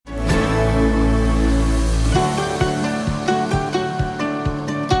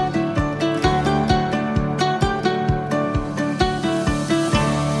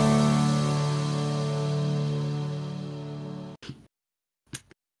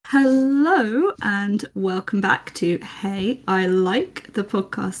Hello and welcome back to Hey, I Like, the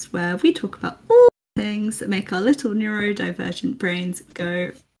podcast where we talk about all things that make our little neurodivergent brains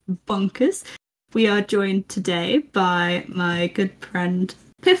go bonkers. We are joined today by my good friend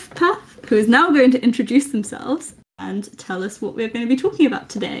PiffPaff, who is now going to introduce themselves and tell us what we're going to be talking about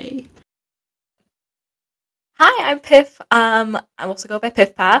today. Hi, I'm Piff. I also go by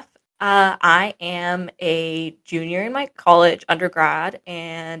PiffPaff. I am a junior in my college undergrad,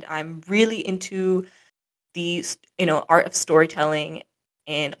 and I'm really into the art of storytelling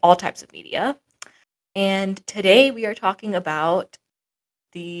in all types of media. And today we are talking about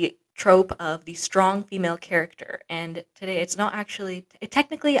the trope of the strong female character. And today it's not actually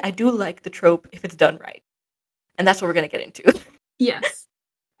technically I do like the trope if it's done right, and that's what we're gonna get into. Yes.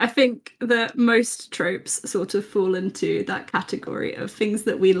 I think that most tropes sort of fall into that category of things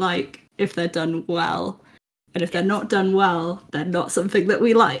that we like if they're done well. And if they're not done well, they're not something that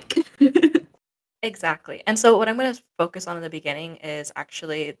we like. Exactly. And so what I'm going to focus on in the beginning is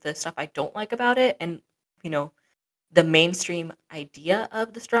actually the stuff I don't like about it and, you know, the mainstream idea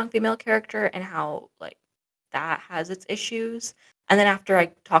of the strong female character and how like that has its issues. And then after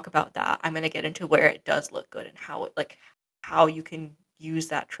I talk about that, I'm going to get into where it does look good and how you can use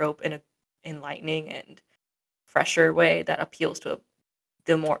that trope in a enlightening and fresher way that appeals to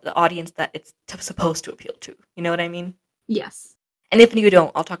the audience that it's supposed to appeal to. You know what I mean? Yes. And if you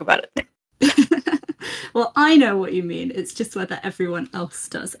don't, I'll talk about it. Well, I know what you mean. It's just whether everyone else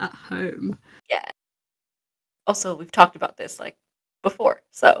does at home. Yeah. Also, we've talked about this like before,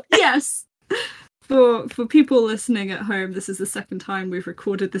 so Yes. For people listening at home, this is the second time we've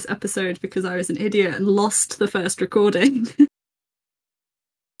recorded this episode because I was an idiot and lost the first recording.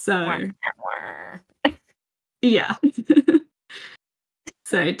 So, yeah.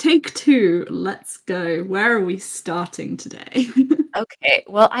 So, take two, let's go. Where are we starting today? Okay,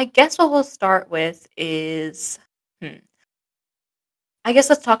 well, I guess what we'll start with is, I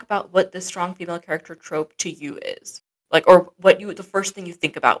guess let's talk about what the strong female character trope to you is. Like, or the first thing you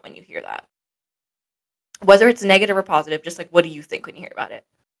think about when you hear that. Whether it's negative or positive, just like, what do you think when you hear about it?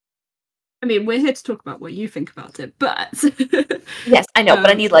 I mean, we're here to talk about what you think about it, but... Yes, I know,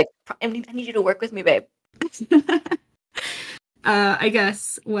 but I need you to work with me, babe. I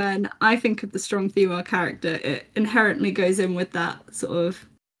guess when I think of the strong female character, it inherently goes in with that sort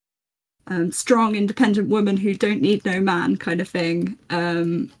of strong, independent woman who don't need no man kind of thing.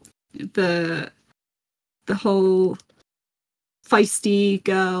 The whole feisty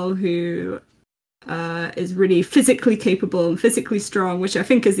girl who is really physically capable and physically strong, which I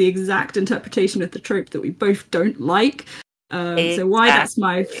think is the exact interpretation of the trope that we both don't like. Exactly. So why that's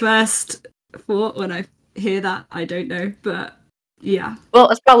my first thought when I hear that, I don't know, but yeah. Well,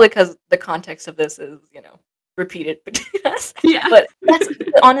 it's probably because the context of this is, repeated between us. Yeah. But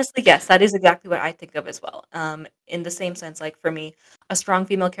honestly, yes, that is exactly what I think of as well. In the same sense, like for me, a strong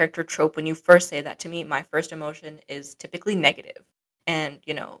female character trope, when you first say that to me, my first emotion is typically negative. And,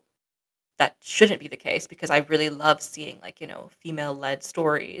 that shouldn't be the case because I really love seeing female-led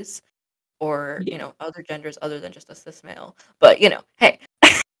stories or, other genders other than just a cis male. But, hey,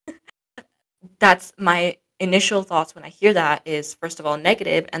 that's my initial thoughts when I hear that is first of all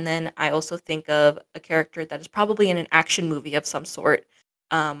negative, and then I also think of a character that is probably in an action movie of some sort,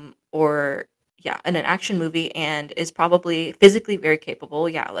 in an action movie and is probably physically very capable,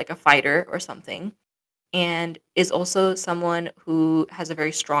 like a fighter or something, and is also someone who has a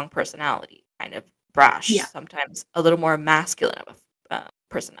very strong personality, kind of brash, sometimes a little more masculine of a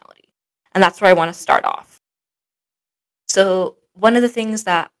personality, and that's where I want to start off. So one of the things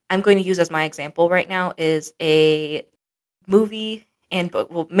that I'm going to use as my example right now is a movie and book,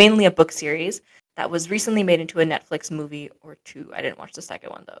 well, mainly a book series that was recently made into a Netflix movie or two. I didn't watch the second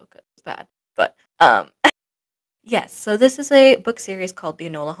one though, because it was bad. But yes, so this is a book series called the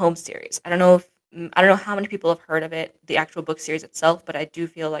Enola Holmes series. I don't know how many people have heard of it, the actual book series itself, but I do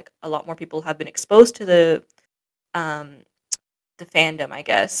feel like a lot more people have been exposed to the fandom, I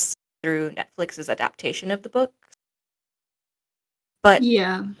guess, through Netflix's adaptation of the book. But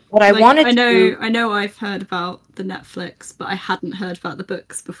yeah, what I wanted to do, I know I've heard about the Netflix, but I hadn't heard about the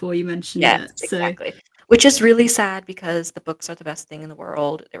books before you mentioned it. So. Exactly. Which is really sad because the books are the best thing in the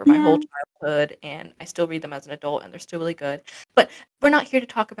world. They were my whole childhood, and I still read them as an adult, and they're still really good. But we're not here to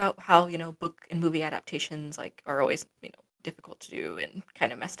talk about how book and movie adaptations are always difficult to do and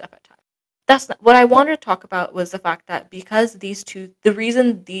kind of messed up at times. That's not what I wanted to talk about. Was the fact that because the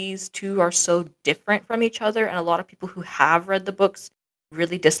reason these two are so different from each other, and a lot of people who have read the books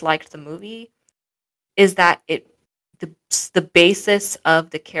really disliked the movie, is that the basis of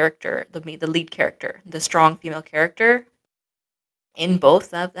the character, the lead character, the strong female character, in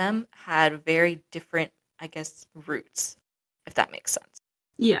both of them had very different, I guess, roots, if that makes sense.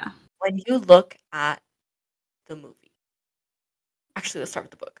 Yeah. When you look at the movie, actually, let's start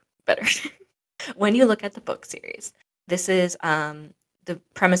with the book. Better. When you look at the book series, this is the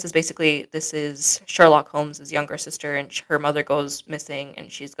premise is basically this is Sherlock Holmes' younger sister, and her mother goes missing,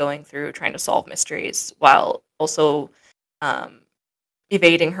 and she's going through trying to solve mysteries while also um,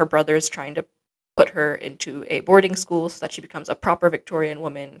 evading her brothers trying to put her into a boarding school so that she becomes a proper Victorian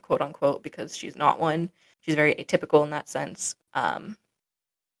woman, quote unquote, because she's not one. She's very atypical in that sense.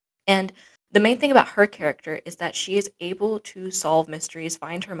 And the main thing about her character is that she is able to solve mysteries,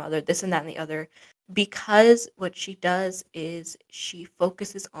 find her mother, this and that and the other, because what she does is she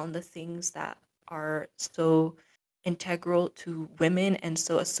focuses on the things that are so integral to women and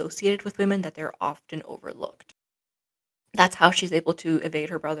so associated with women that they're often overlooked. That's how she's able to evade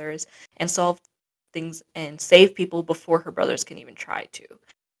her brothers and solve things and save people before her brothers can even try to.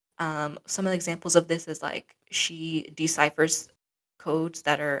 Some of the examples of this is like she deciphers codes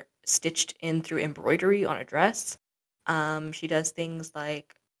that are stitched in through embroidery on a dress. She does things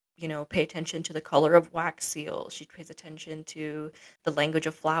like, pay attention to the color of wax seal. She pays attention to the language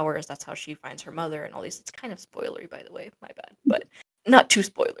of flowers. That's how she finds her mother and all these. It's kind of spoilery, by the way. My bad, but not too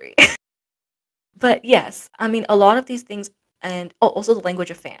spoilery. But yes, I mean, a lot of these things, and also the language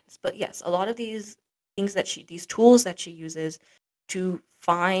of fans. But yes, a lot of these things these tools that she uses to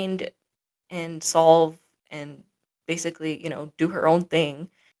find and solve and basically, do her own thing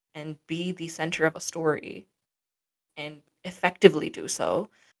and be the center of a story and effectively do so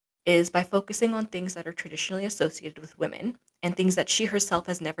is by focusing on things that are traditionally associated with women and things that she herself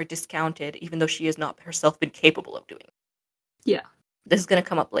has never discounted, even though she has not herself been capable of doing. Yeah. This is going to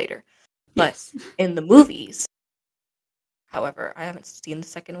come up later. But Yes. in the movies, however, I haven't seen the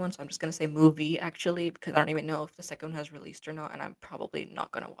second one, so I'm just going to say movie actually, because I don't even know if the second one has released or not, and I'm probably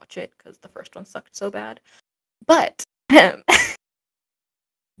not going to watch it because the first one sucked so bad. But the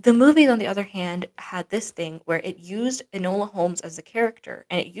movies, on the other hand, had this thing where it used Enola Holmes as a character,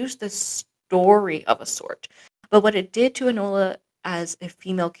 and it used the story of a sort. But what it did to Enola as a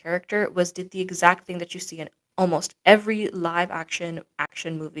female character was did the exact thing that you see in almost every live action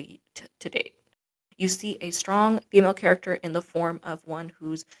movie to date. You see a strong female character in the form of one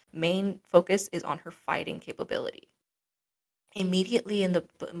whose main focus is on her fighting capability. Immediately in the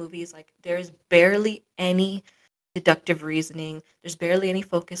movies, like there's barely any deductive reasoning, there's barely any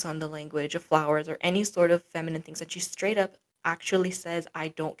focus on the language of flowers or any sort of feminine things that she straight up actually says, I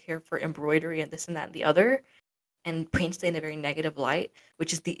don't care for embroidery and this and that and the other, and paints it in a very negative light,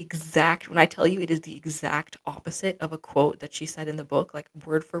 which is the exact, when I tell you it is the exact opposite of a quote that she said in the book, like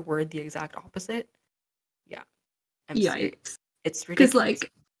word for word, the exact opposite. Yeah, I'm serious. Yikes. It's Because, ridiculous.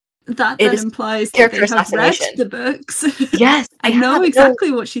 like, that It then is implies that character they have read assassination. the books Yes, they and know have. No,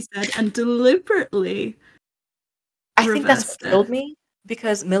 exactly what she said and deliberately I think that's what reversed it. killed me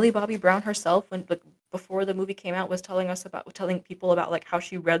because Millie Bobby Brown herself, when like before the movie came out, was telling people about like how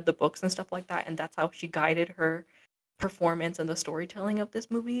she read the books and stuff like that, and that's how she guided her performance and the storytelling of this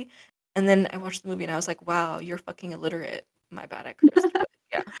movie. And then I watched the movie and I was like, wow, you're fucking illiterate. My bad, I cursed, but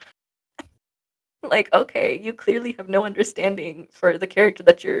yeah. Like, okay, you clearly have no understanding for the character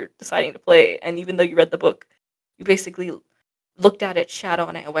that you're deciding to play, and even though you read the book, you basically looked at it, shat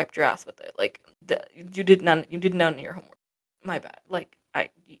on it, and wiped your ass with it. Like, you did none of your homework. My bad. Like,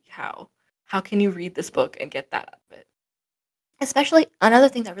 how? How can you read this book and get that out of it? Especially, another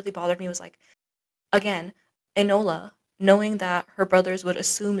thing that really bothered me was like, again, Enola, knowing that her brothers would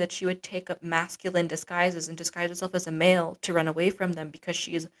assume that she would take up masculine disguises and disguise herself as a male to run away from them because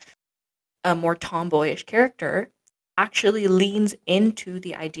she is a more tomboyish character, actually leans into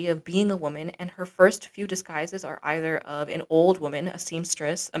the idea of being a woman, and her first few disguises are either of an old woman, a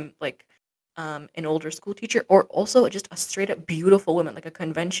seamstress, an older school teacher, or also just a straight up beautiful woman, like a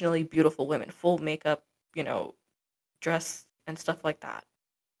conventionally beautiful woman, full makeup, you know, dress and stuff like that,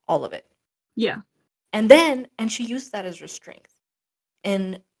 all of it. Yeah. And she uses that as her strength.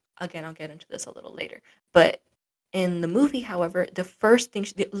 And again, I'll get into this a little later, but in the movie, however, the first thing,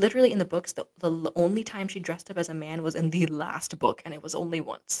 literally in the books, the only time she dressed up as a man was in the last book, and it was only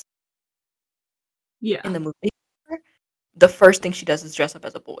once. In Yeah. the movie, the first thing she does is dress up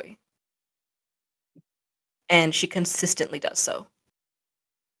as a boy, and she consistently does so.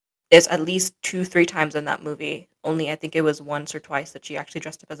 There's at least 2, 3 times in that movie. Only I think it was once or twice that she actually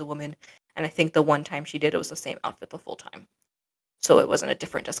dressed up as a woman, and I think the one time she did, it was the same outfit the full time. So it wasn't a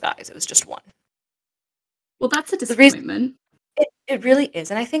different disguise; it was just one. Well, that's a The reason disappointment. it really is,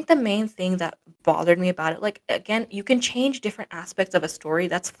 and I think the main thing that bothered me about it, like, again, you can change different aspects of a story,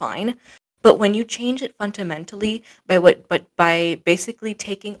 that's fine, But when you change it fundamentally by basically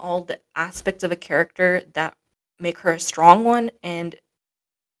taking all the aspects of a character that make her a strong one and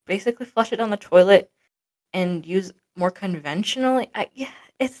basically flush it down the toilet and use more conventionally, yeah,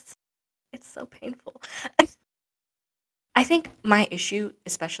 it's so painful. I think my issue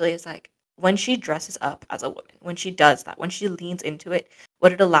especially is like when she dresses up as a woman, when she does that, when she leans into it,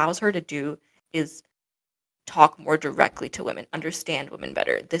 what it allows her to do is talk more directly to women, understand women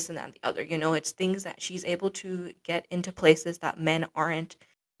better, this and that and the other. It's things that she's able to get into places that men aren't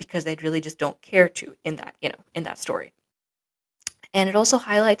because they really just don't care to in that story. And it also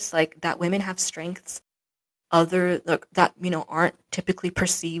highlights like that women have strengths other like that aren't typically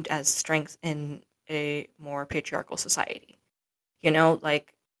perceived as strengths in a more patriarchal society.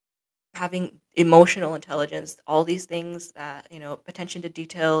 Like having emotional intelligence, all these things that, attention to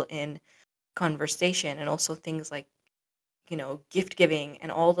detail in conversation, and also things like, gift giving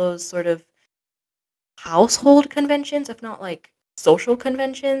and all those sort of household conventions, if not like social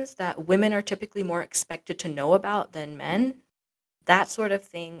conventions that women are typically more expected to know about than men. That sort of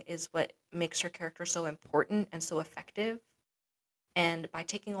thing is what makes her character so important and so effective. And by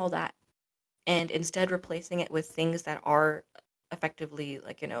taking all that and instead replacing it with things that are effectively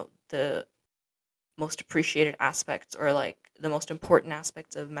like, the most appreciated aspects or like the most important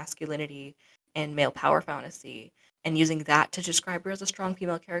aspects of masculinity and male power fantasy, and using that to describe her as a strong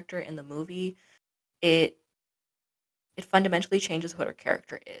female character in the movie, it it fundamentally changes what her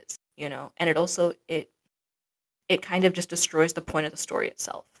character is, and it kind of just destroys the point of the story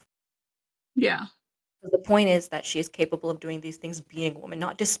itself. Yeah. The point is that she is capable of doing these things being a woman,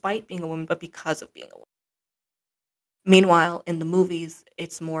 not despite being a woman, but because of being a woman. Meanwhile, in the movies,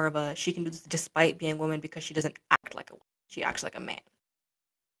 it's more of a she can do this despite being a woman because she doesn't act like a woman. She acts like a man.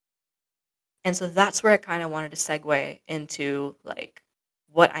 And so that's where I kind of wanted to segue into like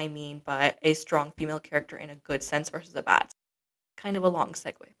what I mean by a strong female character in a good sense versus a bad. Kind of a long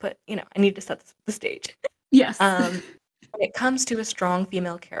segue, but I need to set the stage. Yes. When it comes to a strong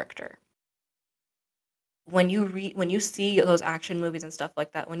female character, when you see those action movies and stuff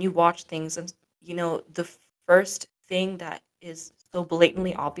like that, when you watch things and the first thing that is so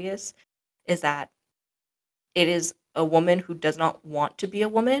blatantly obvious is that it is a woman who does not want to be a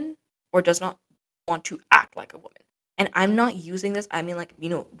woman or does not want to act like a woman. And I'm not using this, I mean like,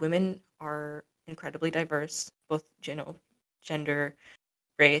 women are incredibly diverse, both gender,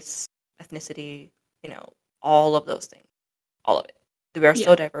 race, ethnicity, all of those things. All of it. We are Yeah.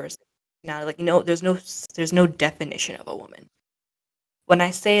 so diverse. Now like there's no definition of a woman. When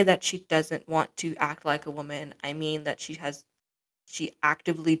I say that she doesn't want to act like a woman, I mean that she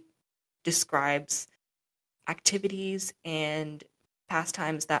actively describes activities and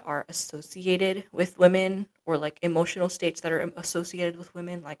pastimes that are associated with women, or like emotional states that are associated with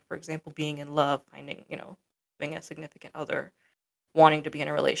women, like for example being in love, finding, being a significant other, wanting to be in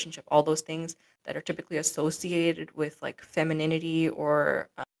a relationship, all those things that are typically associated with like femininity or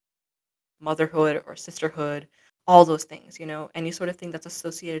motherhood or sisterhood, all those things, any sort of thing that's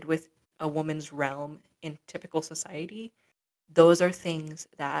associated with a woman's realm in typical society, those are things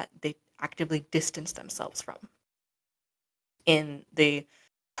that they actively distance themselves from in the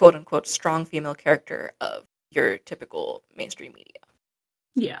quote unquote strong female character of your typical mainstream media.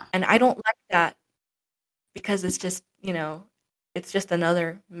 Yeah. And I don't like that because it's just, it's just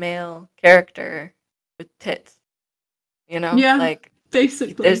another male character with tits, Yeah. like there's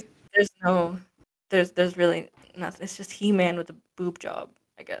Basically. there's no there's really nothing. It's just He-Man with a boob job,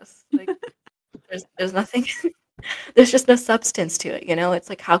 I guess. Like there's nothing there's just no substance to it, It's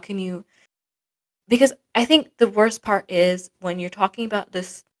like how can you, because I think the worst part is when you're talking about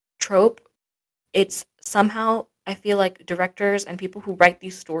this trope, it's somehow I feel like directors and people who write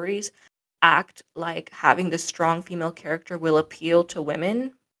these stories act like having this strong female character will appeal to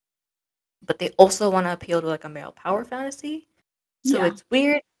women, but they also want to appeal to like a male power fantasy. So Yeah. it's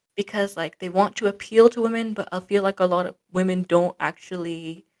weird because like they want to appeal to women, but I feel like a lot of women don't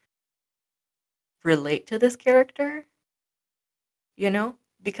actually relate to this character, you know?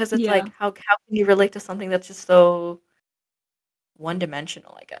 Because it's Yeah. like how can you relate to something that's just so one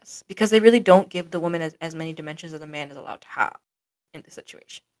dimensional, I guess? Because they really don't give the woman as many dimensions as a man is allowed to have in the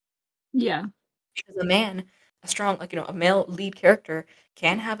situation. Yeah. Because a man, a strong, like, a male lead character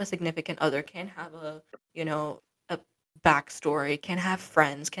can have a significant other, can have a backstory, can have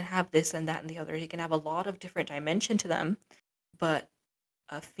friends, can have this and that and the other. He can have a lot of different dimension to them. But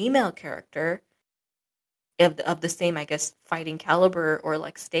a female character of the same, I guess, fighting caliber or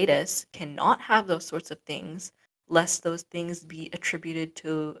like status cannot have those sorts of things, lest those things be attributed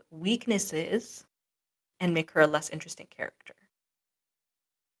to weaknesses and make her a less interesting character.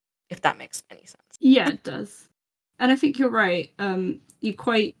 if that makes any sense. Yeah, it does. And I think you're right.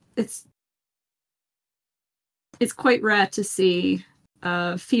 It's quite rare to see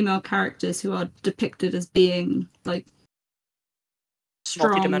female characters who are depicted as being like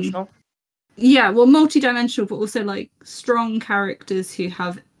strong. Multidimensional. Yeah, well, multidimensional, but also like strong characters who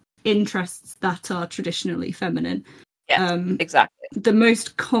have interests that are traditionally feminine. Yes, exactly. The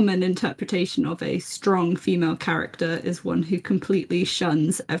most common interpretation of a strong female character is one who completely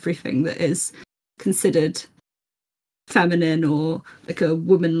shuns everything that is considered feminine or like a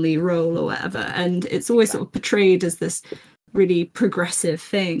womanly role or whatever. And it's always sort of portrayed as this really progressive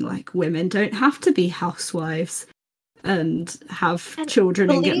thing, like women don't have to be housewives and have children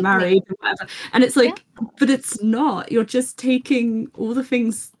and get married and whatever. And it's like, but it's not. You're just taking all the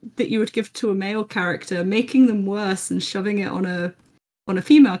things that you would give to a male character, making them worse and shoving it on a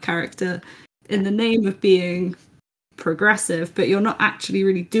female character in the name of being progressive, but you're not actually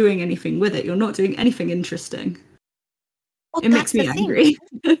really doing anything with it. You're not doing anything interesting. Well, it makes me angry.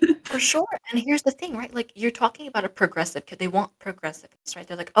 For sure. And here's the thing, right? Like, you're talking about a progressive kid. They want progressiveness, right?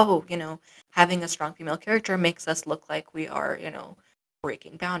 They're like, oh, having a strong female character makes us look like we are,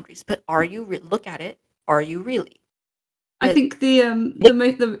 breaking boundaries. But are you look at it? Are you really? I think the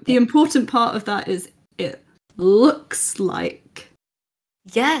important part of that is it looks like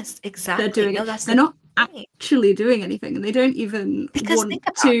yes, exactly. They're doing it. They're not actually doing anything, and they don't even want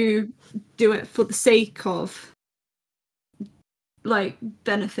to do it for the sake of like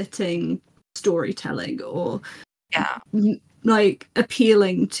benefiting storytelling or like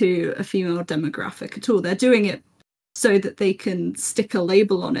appealing to a female demographic at all. They're doing it so that they can stick a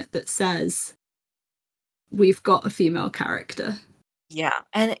label on it that says we've got a female character. Yeah.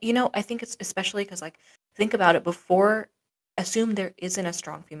 And I think it's especially because, like, think about it. Before, assume there isn't a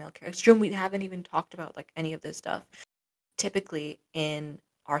strong female character. Assume we haven't even talked about like any of this stuff. Typically in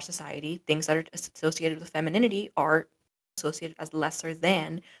our society, things that are associated with femininity are associated as lesser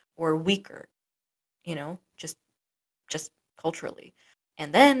than or weaker, just culturally.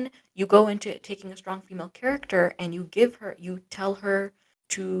 And then you go into taking a strong female character and you tell her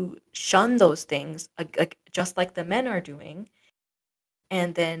to shun those things, just like the men are doing,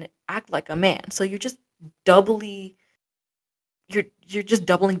 and then act like a man. So you're just doubling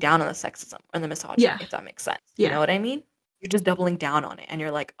down on the sexism and the misogyny, if that makes sense. You know what I mean? You're just doubling down on it, and you're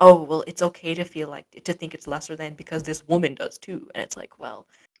like, oh, well, it's okay to think it's lesser than because this woman does too. And it's like, well,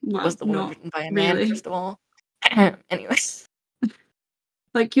 was the woman written by a man, first of all? Anyways.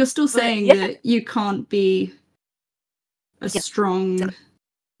 Like, you're still saying that you can't be a strong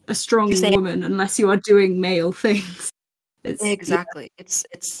woman unless you are doing male things. Exactly.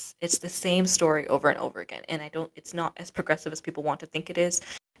 It's the same story over and over again, and it's not as progressive as people want to think it is,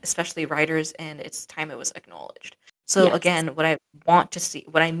 especially writers, and it's time it was acknowledged. So again, what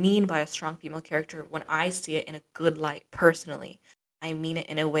I mean by a strong female character, when I see it in a good light personally, I mean it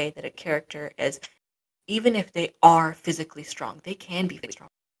in a way that a character is, even if they are physically strong, they can be physically strong.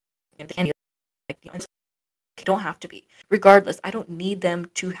 They can be they don't have to be. Regardless, I don't need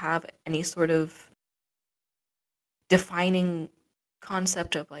them to have any sort of defining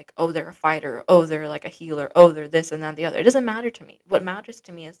concept of like, oh, they're a fighter, oh, they're like a healer, oh, they're this and that and the other. It doesn't matter to me. What matters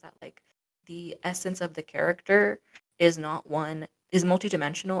to me is that like the essence of the character is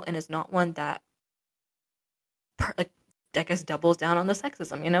multidimensional and is not one that I guess doubles down on the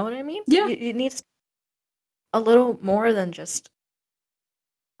sexism. You know what I mean? Yeah. It needs a little more than just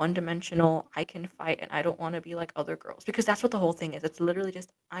one-dimensional, I can fight and I don't want to be like other girls, because that's what the whole thing is. It's literally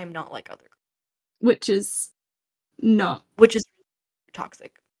just, I'm not like other girls. Which is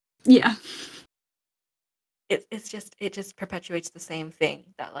toxic. Yeah. It just perpetuates the same thing,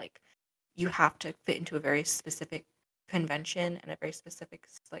 that like you have to fit into a very specific convention and a very specific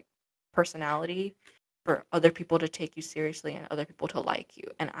like personality for other people to take you seriously and other people to like you.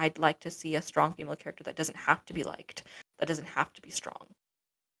 And I'd like to see a strong female character that doesn't have to be liked, that doesn't have to be strong,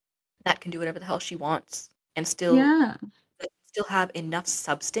 that can do whatever the hell she wants and still have enough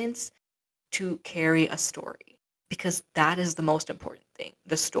substance to carry a story. Because that is the most important thing,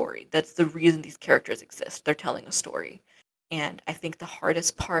 the story. That's the reason these characters exist. They're telling a story. And I think the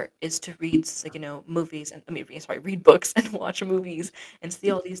hardest part is to read, like, movies and read books and watch movies and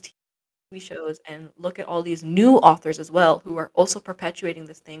see all these TV shows and look at all these new authors as well who are also perpetuating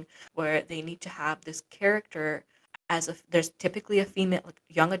this thing where they need to have this character there's typically a female, like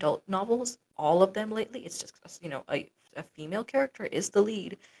young adult novels, all of them lately. It's just, a female character is the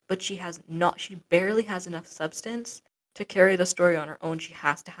lead, but she barely has enough substance to carry the story on her own. She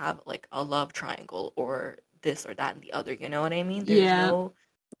has to have like a love triangle or this or that and the other. You know what I mean?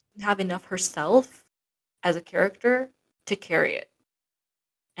 Have enough herself as a character to carry it.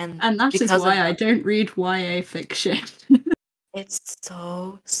 And that is because of why I that, don't read YA fiction. it's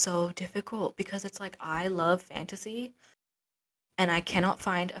so difficult because it's like I love fantasy and I cannot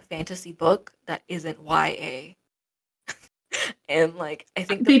find a fantasy book that isn't YA. And like I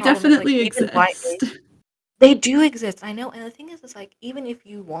think the They problem is like definitely even YA, exist. they do exist. I know. And the thing is like even if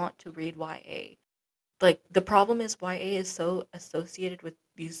you want to read YA, like the problem is YA is so associated with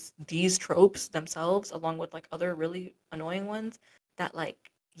these tropes themselves along with like other really annoying ones that like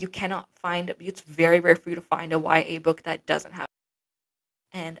you cannot find it's very rare for you to find a YA book that doesn't have.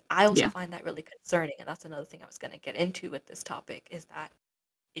 And I also Yeah. find that really concerning, and that's another thing I was going to get into with this topic is that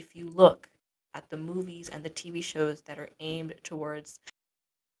if you look at the movies and the TV shows that are aimed towards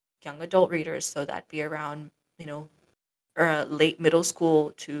young adult readers, so that'd be around, late middle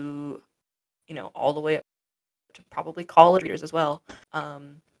school to, all the way up to probably college readers as well.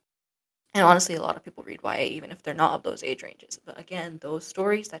 And honestly, a lot of people read YA even if they're not of those age ranges. But again, those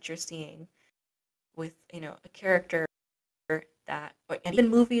stories that you're seeing with, a character that, and even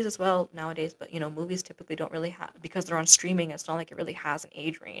movies as well nowadays, but movies typically don't really have, because they're on streaming, it's not like it really has an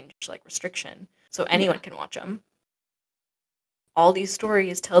age range like restriction, so anyone Yeah. can watch them. All these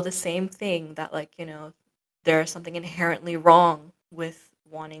stories tell the same thing, that like there's something inherently wrong with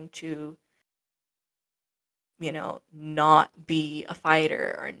wanting to not be a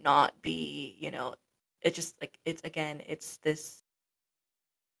fighter or not be it's just like it's again it's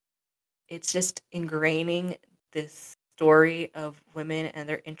just ingraining this story of women and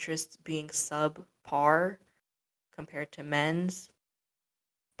their interests being subpar compared to men's,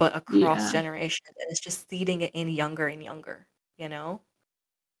 but across Yeah. generations. And it's just seeding it in younger and younger, you know?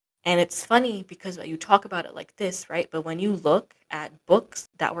 And it's funny because you talk about it like this, right? But when you look at books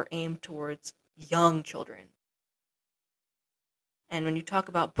that were aimed towards young children, and when you talk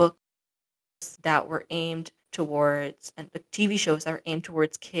about books that were aimed towards, and the TV shows that were aimed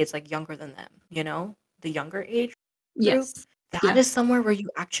towards kids like younger than them, the younger age group, Yes. that Yeah. is somewhere where you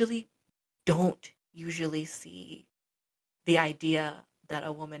actually don't usually see the idea that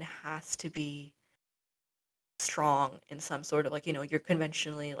a woman has to be strong in some sort of like, you're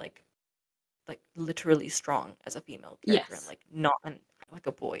conventionally like literally strong as a female character and Yes. like not like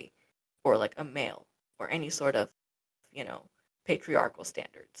a boy or like a male or any sort of, you know, patriarchal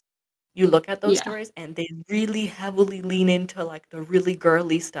standards. You look at those Yeah. stories and they really heavily lean into like the really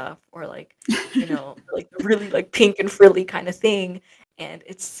girly stuff or like, like the really like pink and frilly kind of thing. And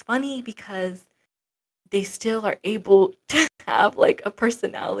it's funny because they still are able to have like a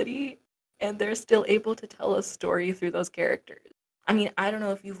personality and they're still able to tell a story through those characters. I mean, I don't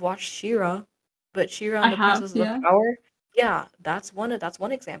know if you've watched She-Ra, but She-Ra I and the have, Princess of yeah. Power, yeah, that's one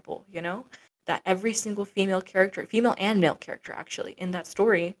example, that every single female character, female and male character actually in that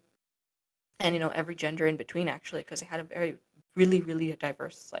story, and every gender in between actually, because they had a very really really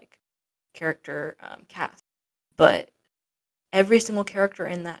diverse like character cast, but every single character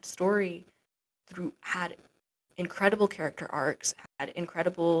in that story through had incredible character arcs, had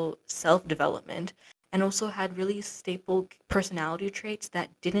incredible self development, and also had really staple personality traits that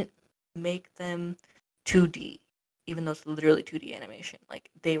didn't make them 2D, even though it's literally 2D animation. Like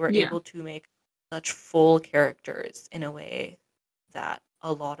they were Yeah. able to make such full characters in a way that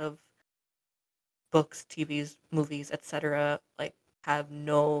a lot of books, TVs, movies, etc. like have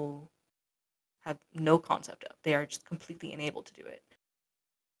no concept of. They are just completely unable to do it.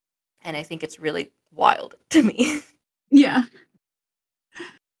 And I think it's really wild to me. Yeah.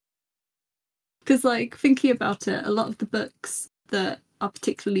 Because, like, thinking about it, a lot of the books that are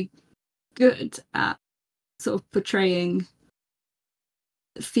particularly good at sort of portraying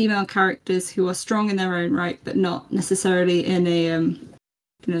female characters who are strong in their own right, but not necessarily in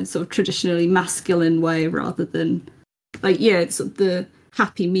a sort of traditionally masculine way, rather than like sort of the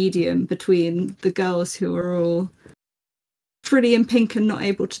happy medium between the girls who are all pretty in pink and not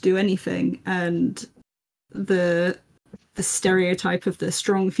able to do anything, and the stereotype of the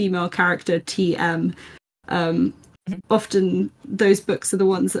strong female character TM. Often those books are the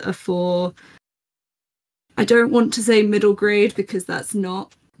ones that are for, I don't want to say middle grade because that's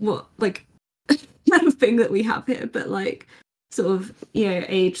not what like kind of thing that we have here, but like sort of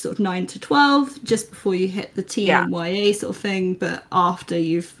age sort of 9 to 12, just before you hit the teen Yeah. and YA sort of thing, but after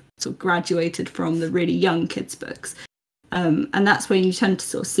you've sort of graduated from the really young kids books. And that's when you tend to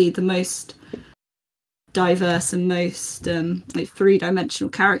sort of see the most diverse and most like three-dimensional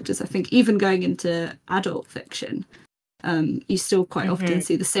characters. I think even going into adult fiction, you still quite often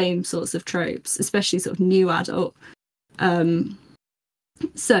see the same sorts of tropes, especially sort of new adult.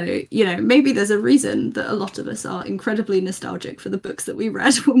 So, maybe there's a reason that a lot of us are incredibly nostalgic for the books that we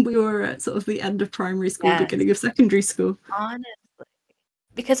read when we were at sort of the end of primary school, Yes. beginning of secondary school. Honestly.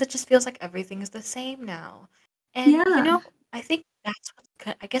 because it just feels like everything is the same now. And Yeah. I think that's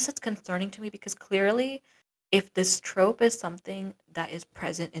I guess it's concerning to me because clearly if this trope is something that is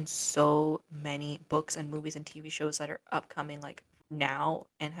present in so many books and movies and TV shows that are upcoming like now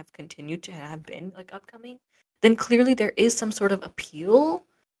and have continued to have been like upcoming, then clearly there is some sort of appeal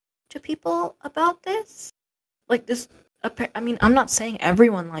to people about this. Like this I mean, I'm not saying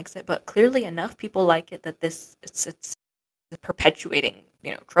everyone likes it, but clearly enough people like it that it's perpetuating,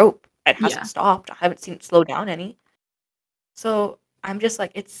 trope. It hasn't Yeah. stopped. I haven't seen it slow down any. So I'm just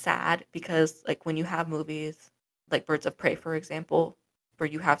like, it's sad because like when you have movies like Birds of Prey, for example, where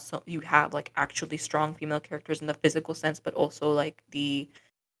you have like actually strong female characters in the physical sense, but also like the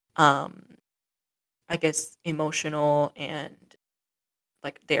um I guess emotional and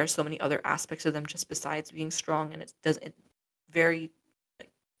like there are so many other aspects of them just besides being strong, and very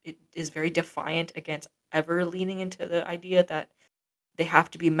like, it is very defiant against ever leaning into the idea that they have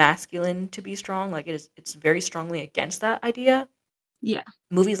to be masculine to be strong. Like it's very strongly against that idea. Yeah.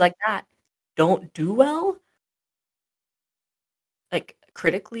 Movies like that don't do well, like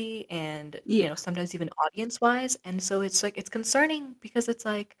critically and Yeah. sometimes even audience wise. And so it's like it's concerning because it's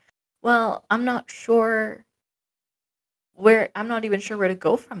like, well, I'm not even sure where to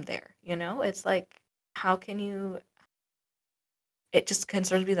go from there. It's like how can you it just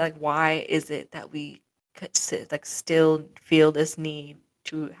concerns me like why is it that we like still feel this need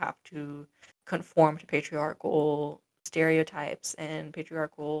to have to conform to patriarchal stereotypes and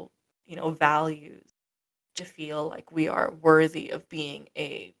patriarchal values to feel like we are worthy of being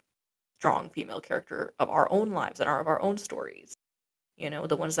a strong female character of our own lives and of our own stories,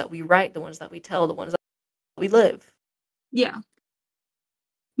 the ones that we write, the ones that we tell, the ones that we live. Yeah.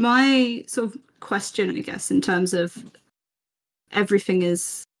 My sort of question, I guess, in terms of everything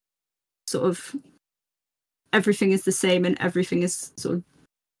is sort of everything is the same and everything is sort of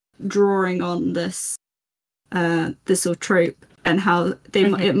drawing on this sort of trope and how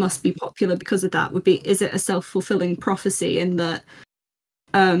it must be popular because of that would be, is it a self-fulfilling prophecy in that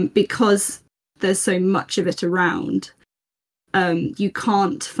because there's so much of it around, you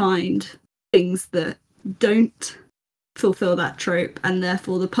can't find things that don't fulfill that trope, and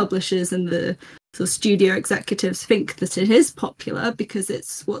therefore the publishers and the sort of studio executives think that it is popular because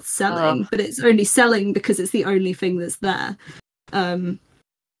it's what's selling, but it's only selling because it's the only thing that's there. But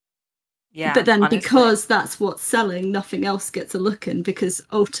then Honestly. because that's what's selling, nothing else gets a look in, because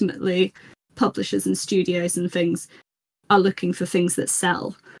ultimately publishers and studios and things are looking for things that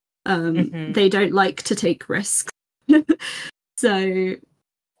sell. They don't like to take risks. So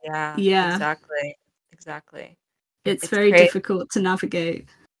yeah, exactly. it's It's very crazy. difficult to navigate.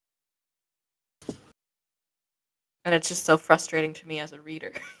 And it's just so frustrating to me as a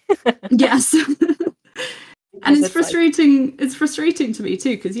reader. Yes. And Because it's it's like, frustrating. It's frustrating to me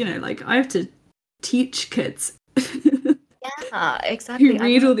too, because like I have to teach kids yeah, who exactly. I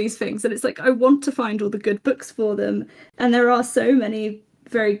read mean, all these things, and it's like I want to find all the good books for them, and there are so many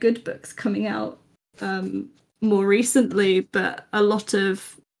very good books coming out more recently, but a lot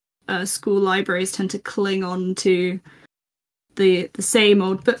of school libraries tend to cling on to the same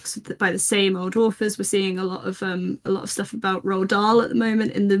old books by the same old authors. We're seeing a lot of stuff about Roald Dahl at the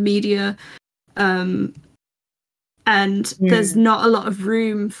moment in the media. And there's not a lot of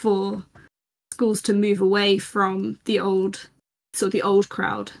room for schools to move away from the old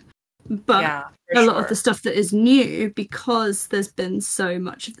crowd. But a lot of the stuff that is new, because there's been so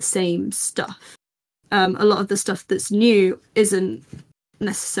much of the same stuff, a lot of the stuff that's new isn't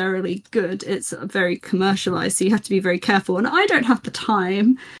necessarily good. It's very commercialized, so you have to be very careful, and I don't have the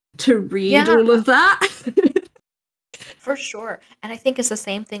time to read all of that. For sure. And I think it's the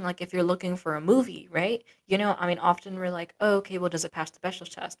same thing like if you're looking for a movie, right? I mean, often we're like, oh, okay, well, does it pass the special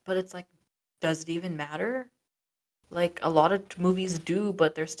test? But it's like, does it even matter? Like, a lot of movies do,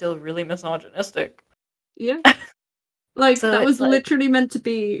 but they're still really misogynistic. Yeah. Like, So that it's was like, literally meant to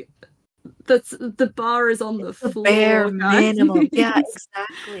be, that's the bar is on the the bare floor, guys. minimum. Yeah,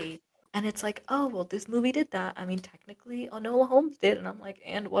 exactly. And it's like, oh, well, this movie did that. I mean, technically, Enola Holmes did. And I'm like,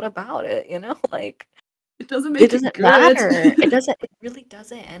 and what about it? Like, It doesn't it make it doesn't good. matter. It really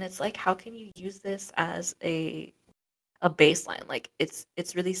doesn't. And it's like, how can you use this as a baseline? Like, it's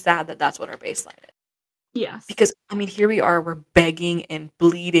really sad that that's what our baseline is. Yes. Because, I mean, here we are, we're begging and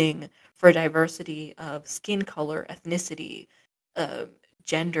bleeding for diversity of skin color, ethnicity, um,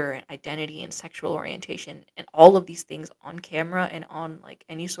 gender, and identity, and sexual orientation, and all of these things on camera and on like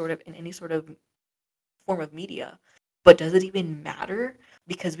in any sort of form of media. But does it even matter?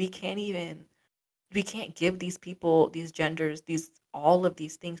 Because we can't give these people, these genders, all of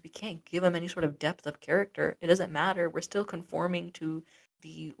these things, we can't give them any sort of depth of character. It doesn't matter. We're still conforming to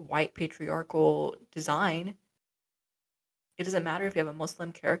the white patriarchal design, it doesn't matter if you have a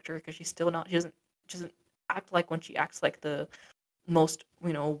Muslim character because she's still not. She doesn't act like when she acts like the most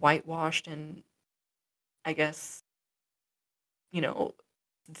whitewashed and I guess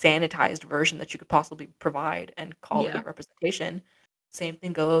sanitized version that you could possibly provide and call it Yeah. a representation. Same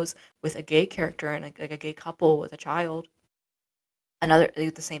thing goes with a gay character and like a gay couple with a child.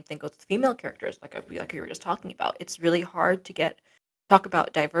 The same thing goes with female characters, like we were just talking about. It's really hard to talk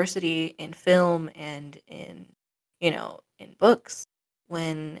about diversity in film and in books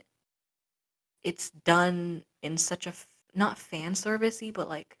when it's done in such a not fan servicey, but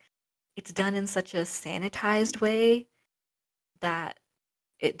like it's done in such a sanitized way that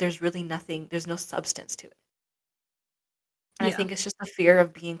there's really nothing, there's no substance to it. And I Yeah. think it's just a fear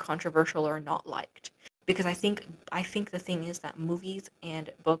of being controversial or not liked. Because I think the thing is that movies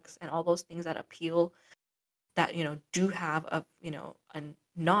and books and all those things that appeal that do have a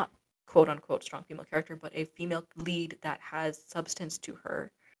not quote unquote strong female character, but a female lead that has substance to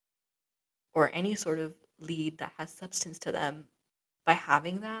her, or any sort of lead that has substance to them, by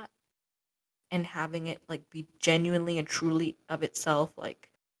having that and having it like be genuinely and truly of itself, like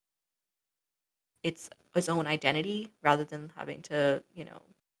its own identity, rather than having to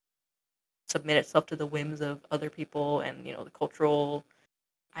submit itself to the whims of other people and the cultural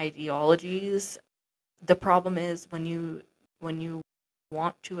ideologies. The problem is when you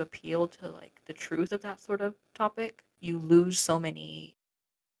want to appeal to like the truth of that sort of topic, you lose so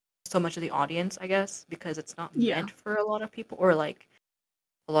much of the audience, I guess, because it's not Yeah. meant for a lot of people, or like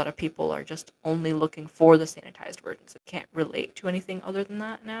a lot of people are just only looking for the sanitized versions. It can't relate to anything other than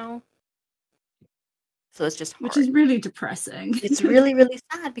that now. So it's just Which hard. is really depressing. It's really, really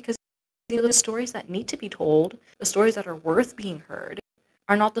sad because the stories that need to be told, the stories that are worth being heard,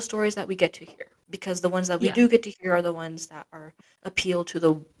 are not the stories that we get to hear. Because the ones that we Yeah. do get to hear are the ones that are appeal to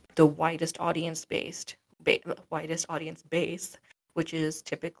the widest audience base, which is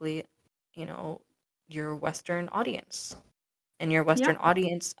typically, your Western audience. And your Yeah. Western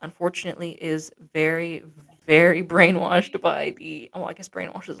audience, unfortunately, is very, very brainwashed by I guess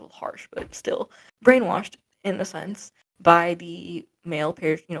brainwashed is a little harsh, but still brainwashed in a sense by the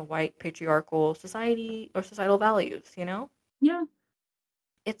white patriarchal society or societal values. Yeah.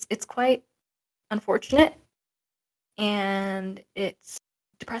 It's quite unfortunate and it's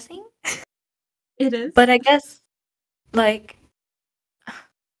depressing. It is. But I guess like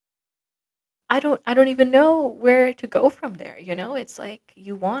I don't even know where to go from there. It's like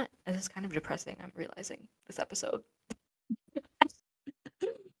this is kind of depressing, I'm realizing this episode.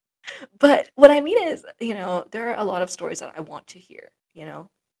 But what I mean is, there are a lot of stories that I want to hear. Yeah.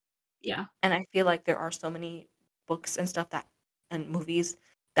 And I feel like there are so many books and stuff and movies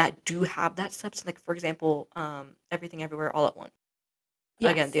that do have that substance. Like for example, Everything Everywhere All at Once.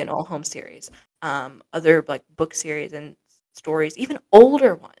 Again, the Yes. Enola Holmes series. Other like book series and stories, even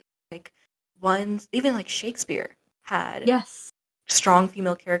older ones, like ones even like Shakespeare had Yes. strong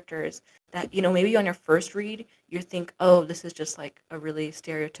female characters that maybe on your first read you think, oh, this is just like a really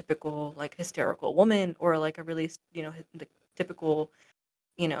stereotypical like hysterical woman, or like a really the typical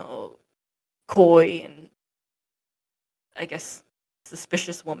you know coy and I guess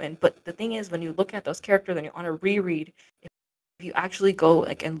suspicious woman. But the thing is, when you look at those characters and you're on a reread, if you actually go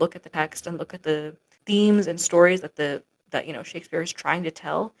like and look at the text and look at the themes and stories that Shakespeare is trying to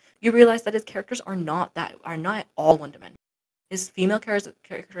tell, you realize that his characters are not all one dimensional. His female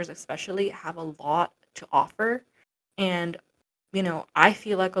characters especially have a lot to offer, and I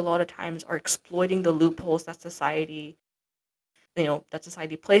feel like a lot of times are exploiting the loopholes that society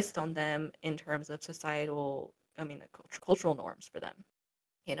placed on them in terms of societal, I mean, cultural norms for them.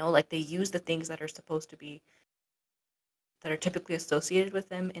 Like they use the things that are typically associated with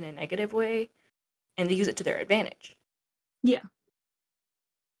them in a negative way, and they use it to their advantage. Yeah.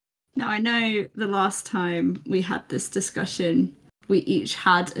 Now, I know the last time we had this discussion, we each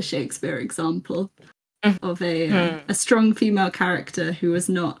had a Shakespeare example of a strong female character who was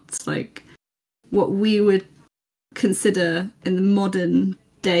not like what we would consider in the modern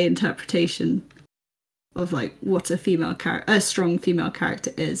day interpretation of like what a strong female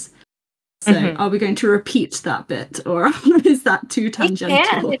character is. So, are we going to repeat that bit, or is that too tangential? You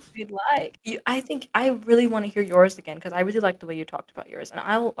can if you'd like. I think I really want to hear yours again because I really like the way you talked about yours, and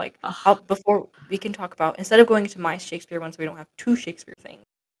I'll before we can talk about, instead of going into my Shakespeare one, so we don't have two Shakespeare things,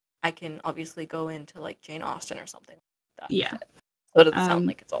 I can obviously go into like Jane Austen or something like that. Yeah. So it doesn't sound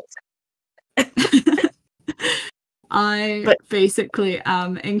like it's all the same. I basically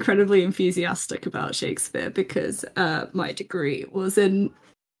am incredibly enthusiastic about Shakespeare because my degree was in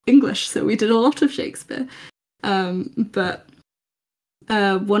English, so we did a lot of Shakespeare. But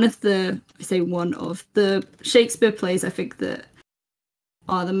one of the Shakespeare plays, I think, that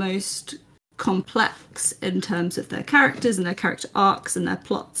are the most complex in terms of their characters and their character arcs and their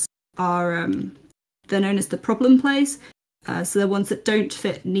plots are they're known as the problem plays. So they're ones that don't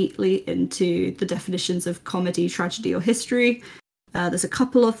fit neatly into the definitions of comedy, tragedy, or history. There's a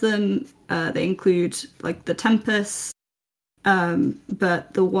couple of them. They include like The Tempest,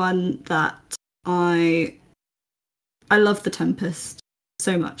 but the one that I love The Tempest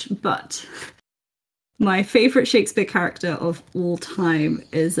so much, but my favourite Shakespeare character of all time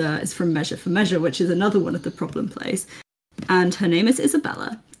is from Measure for Measure, which is another one of the problem plays, and her name is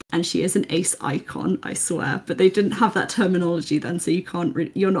Isabella, and she is an ace icon, I swear. But they didn't have that terminology then, so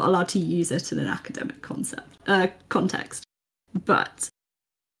you're not allowed to use it in an academic context. But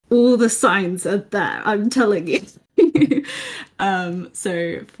all the signs are there, I'm telling you.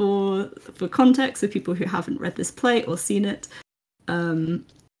 So for context, for people who haven't read this play or seen it,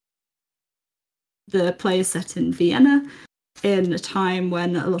 the play is set in Vienna in a time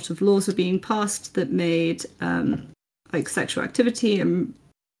when a lot of laws were being passed that made like sexual activity and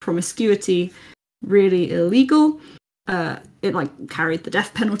promiscuity really illegal. It like carried the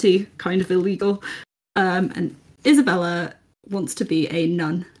death penalty, kind of illegal. And Isabella wants to be a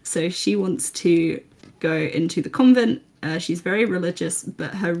nun, so she wants to go into the convent. She's very religious,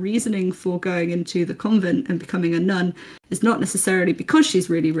 but her reasoning for going into the convent and becoming a nun is not necessarily because she's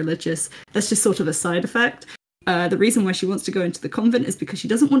really religious. That's just sort of a side effect. The reason why she wants to go into the convent is because she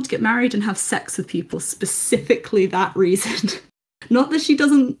doesn't want to get married and have sex with people, specifically that reason. Not that she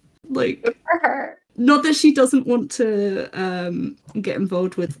doesn't not that she doesn't want to get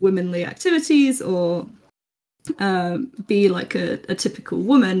involved with womanly activities or be like a typical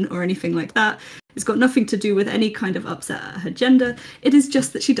woman or anything like that. It's got nothing to do with any kind of upset at her gender. It is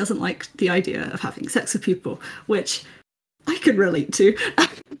just that she doesn't like the idea of having sex with people, which I can relate to.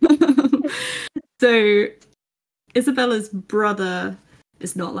 So Isabella's brother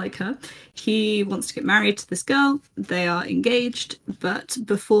is not like her. He wants to get married to this girl. They are engaged, but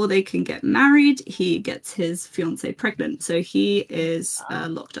before they can get married, he gets his fiancée pregnant. So he is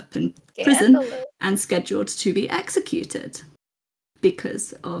locked up in prison and scheduled to be executed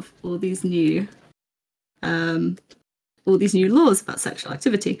because of all these new laws about sexual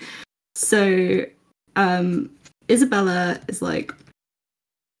activity. So Isabella is like,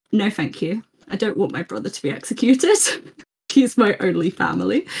 no, thank you. I don't want my brother to be executed. He's my only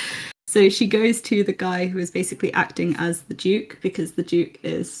family. So she goes to the guy who is basically acting as the Duke, because the Duke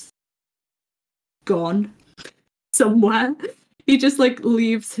is gone somewhere. He just like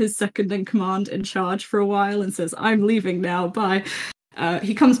leaves his second in command in charge for a while and says, I'm leaving now, bye.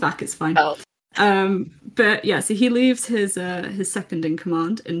 He comes back, it's fine. Oh. But yeah, so he leaves his second in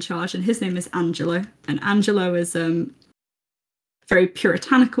command in charge, and his name is Angelo. And Angelo is very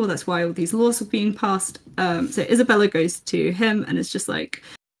puritanical. That's why all these laws are being passed. So Isabella goes to him and is just like,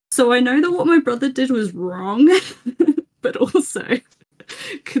 so I know that what my brother did was wrong, but also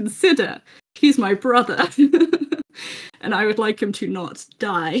consider he's my brother and I would like him to not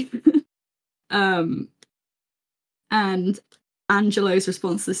die. And Angelo's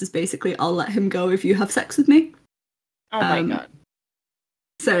response to this is basically, I'll let him go if you have sex with me. Oh my god.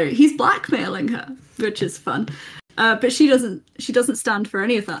 So he's blackmailing her, which is fun. But she doesn't stand for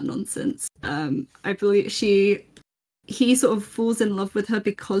any of that nonsense. I believe he sort of falls in love with her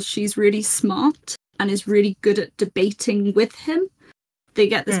because she's really smart and is really good at debating with him. They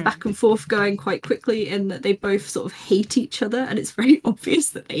get this back and forth going quite quickly in that they both sort of hate each other, and it's very obvious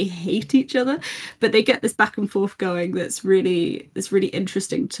that they hate each other, but they get this back and forth going that's really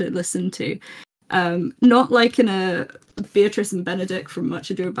interesting to listen to. Not like in a Beatrice and Benedict from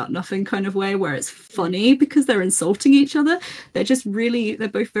Much Ado About Nothing kind of way where it's funny because they're insulting each other. They're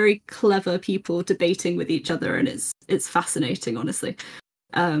both very clever people debating with each other, and it's fascinating, honestly.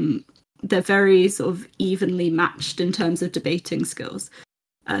 They're very sort of evenly matched in terms of debating skills.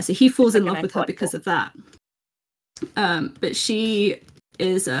 So he falls in love with her because of that. But she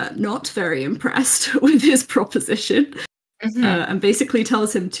is not very impressed with his proposition. And basically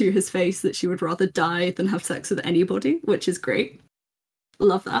tells him to his face that she would rather die than have sex with anybody, which is great.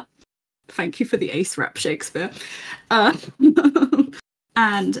 Love that. Thank you for the ace rep, Shakespeare.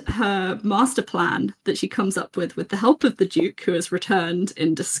 And her master plan that she comes up with the help of the Duke, who has returned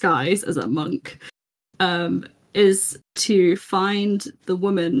in disguise as a monk, is to find the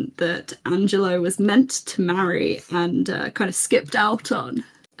woman that Angelo was meant to marry and kind of skipped out on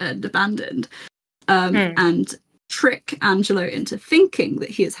and abandoned. And trick Angelo into thinking that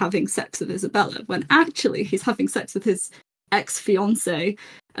he is having sex with Isabella when actually he's having sex with his ex-fiancée,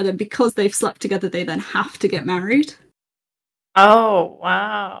 and then because they've slept together they then have to get married. Oh,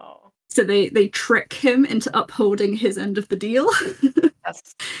 wow. So they trick him into upholding his end of the deal.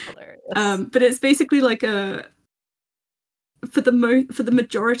 That's hilarious. But it's basically like a for the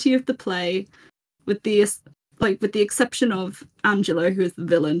majority of the play, with the exception of Angelo, who is the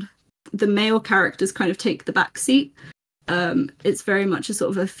villain, the male characters kind of take the back seat. It's very much a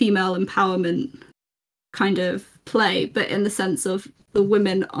sort of a female empowerment kind of play, but in the sense of the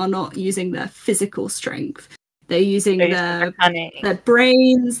women are not using their physical strength. They're using their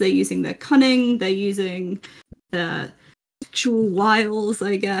brains, they're using their cunning, they're using their sexual wiles,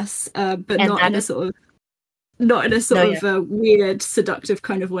 I guess, but not in a sort of a weird, seductive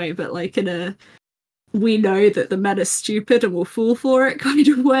kind of way, but like in a we know that the men are stupid and will fall for it kind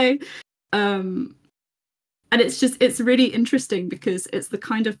of way. And it's really interesting because it's the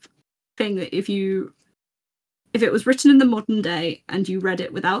kind of thing that if it was written in the modern day and you read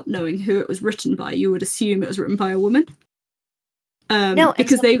it without knowing who it was written by, you would assume it was written by a woman.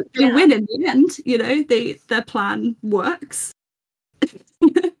 Because they win in the end, their plan works.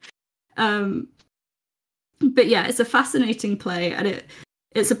 But yeah, it's a fascinating play, and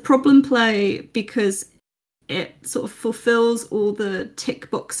it's a problem play because it sort of fulfills all the tick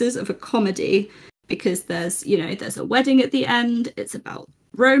boxes of a comedy, because there's a wedding at the end, it's about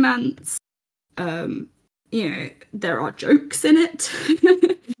romance, there are jokes in it.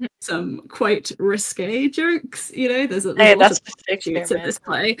 Some quite risque jokes, there's a lot of shoots in this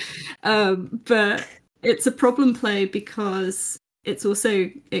play. But it's a problem play because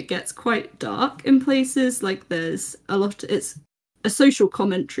it gets quite dark in places. Like it's a social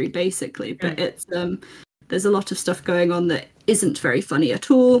commentary basically, but there's a lot of stuff going on that isn't very funny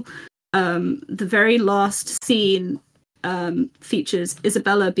at all. The very last scene features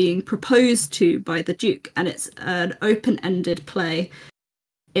Isabella being proposed to by the Duke, and it's an open-ended play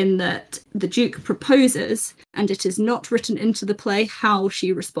in that the Duke proposes, and it is not written into the play how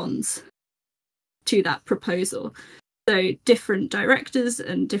she responds to that proposal. So different directors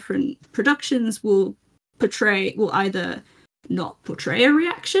and different productions will either not portray a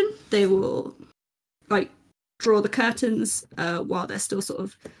reaction, they will like draw the curtains while they're still sort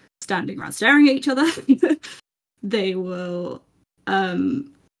of standing around staring at each other. They will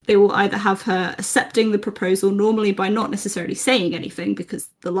either have her accepting the proposal, normally by not necessarily saying anything because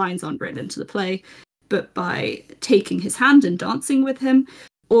the lines aren't written into the play, but by taking his hand and dancing with him,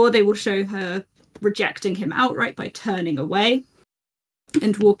 or they will show her rejecting him outright by turning away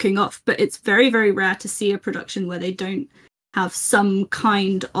and walking off. But it's very, very rare to see a production where they don't have some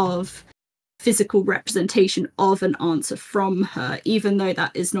kind of physical representation of an answer from her, even though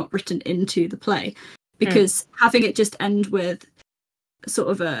that is not written into the play. Because having it just end with sort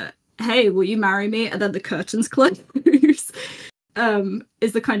of a, hey, will you marry me? And then the curtains close is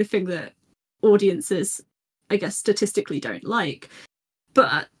the kind of thing that audiences, I guess, statistically don't like.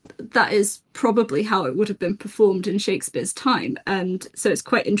 But that is probably how it would have been performed in Shakespeare's time. And so it's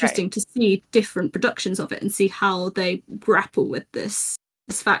quite interesting to see different productions of it and see how they grapple with this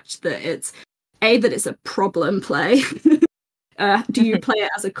fact that it's a problem play. Do you play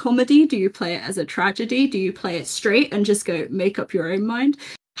it as a comedy? Do you play it as a tragedy? Do you play it straight and just go make up your own mind?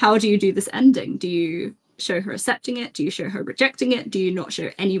 How do you do this ending? Do you show her accepting it? Do you show her rejecting it? Do you not show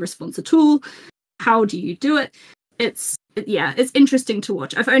any response at all? How do you do it? It's interesting to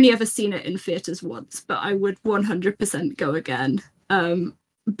watch. I've only ever seen it in theatres once, but I would 100% go again.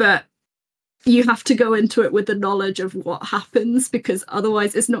 But you have to go into it with the knowledge of what happens, because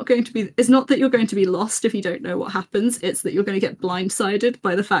otherwise it's not that you're going to be lost if you don't know what happens, it's that you're going to get blindsided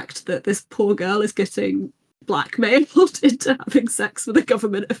by the fact that this poor girl is getting blackmailed into having sex with a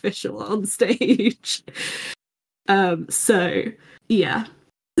government official on stage. So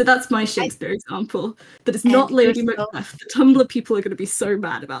that's my Shakespeare example. That is not Lady Macbeth. The Tumblr people are going to be so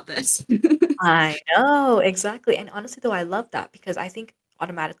mad about this. I know, exactly. And honestly though, I love that because I think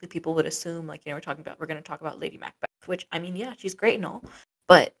automatically people would assume, like, we're going to talk about Lady Macbeth, which, I mean, yeah, she's great and all,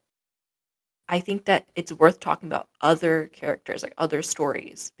 but I think that it's worth talking about other characters, like other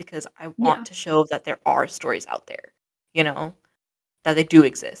stories, because I want to show that there are stories out there, that they do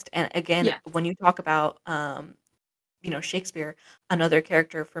exist. And again, when you talk about, Shakespeare, another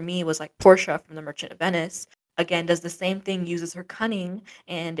character for me was like Portia from The Merchant of Venice. Again, does the same thing, uses her cunning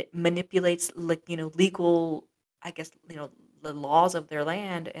and manipulates, like, legal, I guess, the laws of their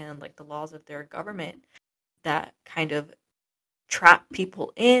land and like the laws of their government that kind of trap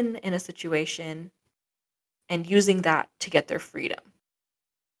people in a situation and using that to get their freedom.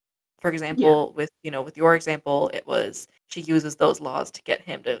 For example, with your example, it was she uses those laws to get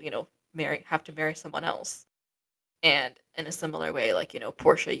him to, have to marry someone else. And in a similar way, like,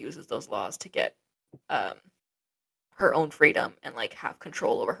 Portia uses those laws to get her her own freedom and like have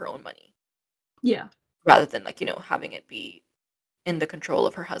control over her own money Yeah. rather than like, having it be in the control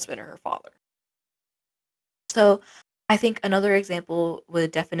of her husband or her father. So I think another example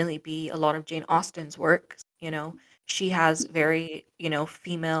would definitely be a lot of Jane Austen's work. She has very,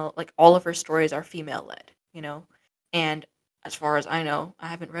 female, like all of her stories are female led, and as far as I know, I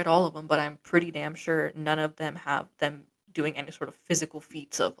haven't read all of them, but I'm pretty damn sure none of them have them doing any sort of physical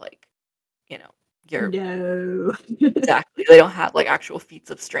feats of like, you know, your No. exactly. They don't have like actual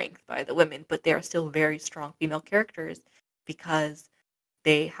feats of strength by the women, but they are still very strong female characters because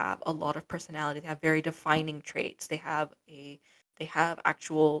they have a lot of personality. They have very defining traits. They have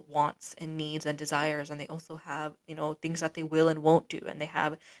actual wants and needs and desires, and they also have, things that they will and won't do, and they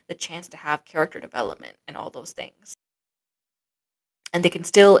have the chance to have character development and all those things. And they can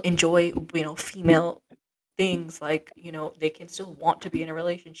still enjoy, female things like, they can still want to be in a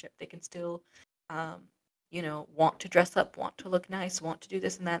relationship. They can still um, want to dress up, want to look nice, want to do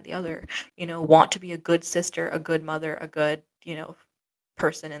this and that and the other, want to be a good sister, a good mother, a good,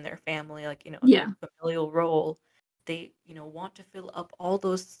 person in their family, like, Yeah. their familial role. They, want to fill up all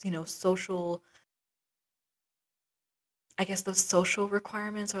those, social, I guess those social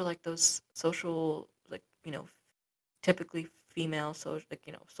requirements or like those social, like, typically female, so like,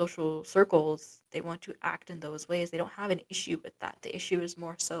 social circles, they want to act in those ways. They don't have an issue with that. The issue is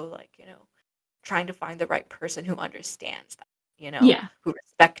more so like, trying to find the right person who understands that, Yeah. who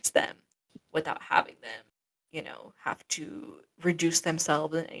respects them without having them, have to reduce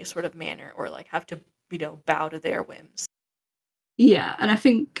themselves in any sort of manner or like have to, bow to their whims. Yeah. And I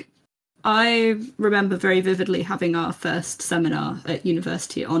think I remember very vividly having our first seminar at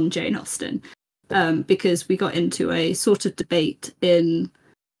university on Jane Austen, because we got into a sort of debate in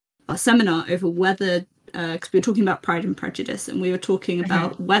our seminar over whether, because we were talking about Pride and Prejudice, and we were talking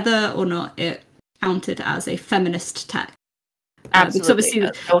about whether or not it counted as a feminist text. Because Absolutely.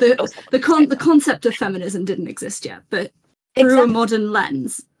 obviously the concept of feminism didn't exist yet, but through a modern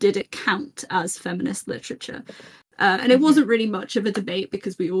lens, did it count as feminist literature? And it wasn't really much of a debate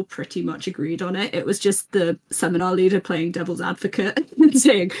because we all pretty much agreed on it. It was just the seminar leader playing devil's advocate and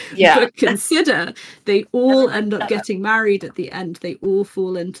saying, but consider they all end up getting married at the end. They all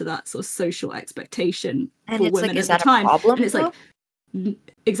fall into that sort of social expectation for women at the time. And it's like,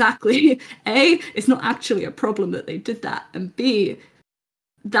 exactly. A, it's not actually a problem that they did that. And B,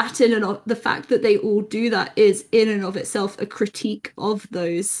 that in and of the fact that they all do that is in and of itself a critique of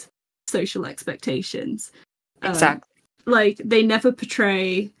those social expectations. Exactly. Like they never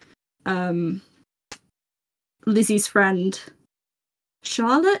portray Lizzie's friend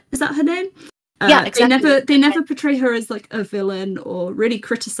Charlotte, is that her name? Yeah, exactly. They never portray her as like a villain or really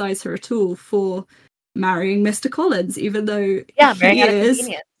criticize her at all for marrying Mr. Collins, even though he is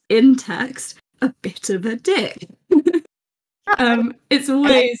in text a bit of a dick. It's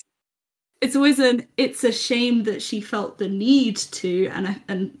a shame that she felt the need to,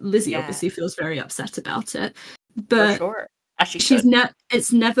 and Lizzie obviously feels very upset about it. But for sure.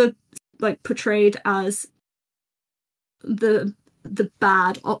 It's never like portrayed as the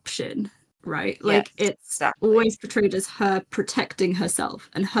bad option, right? Like it's always portrayed as her protecting herself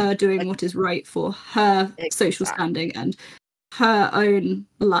and her doing what is right for her social standing and her own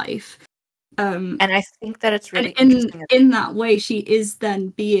life. And I think that it's really interesting. In that way, she is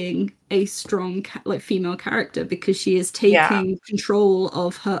then being a strong like female character because she is taking control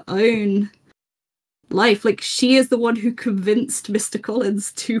of her own life. Like she is the one who convinced Mr.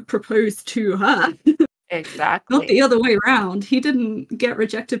 Collins to propose to her. Exactly. Not the other way around. He didn't get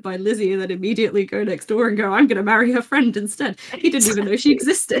rejected by Lizzie and then immediately go next door and go, I'm going to marry her friend instead. He didn't even know she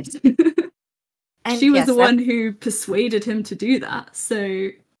existed. She was the one who persuaded him to do that. So,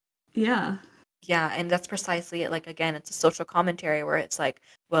 yeah. Yeah, and that's precisely it. Like, again, it's a social commentary where it's like,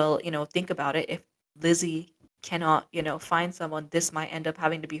 well, think about it. If Lizzie cannot, find someone, this might end up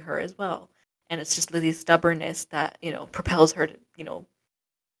having to be her as well. And it's just Lizzie's stubbornness that, propels her to,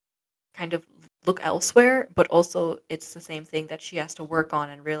 kind of look elsewhere. But also it's the same thing that she has to work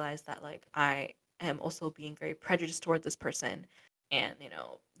on and realize that, like, I am also being very prejudiced toward this person. And,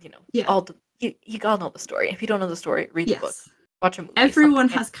 all the, you gotta know the story. If you don't know the story, read the book. Watch a movie. Everyone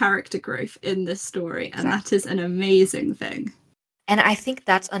has character growth in this story, and that is an amazing thing. And I think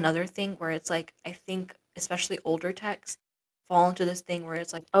that's another thing where it's like, I think especially older texts fall into this thing where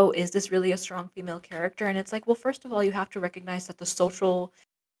it's like, oh, is this really a strong female character? And it's like, well, first of all, you have to recognize that the social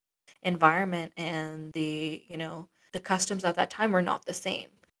environment and the, the customs at that time were not the same,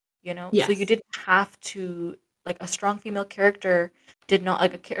 Yes. So you didn't have to, like, a strong female character did not,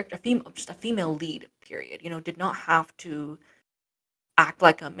 like just a female lead, period, did not have to act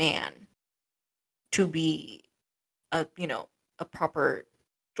like a man to be, a proper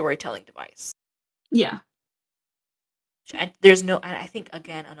storytelling device. Yeah. And there's no, and I think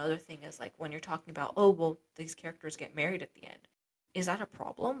again another thing is like when you're talking about, oh well, these characters get married at the end. Is that a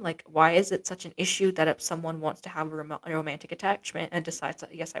problem? Like, why is it such an issue that if someone wants to have a romantic attachment and decides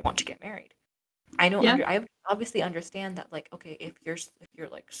that yes, I want to get married? I know Yeah. I obviously understand that, like, okay, if your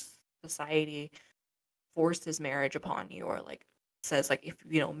like society forces marriage upon you, or like says like if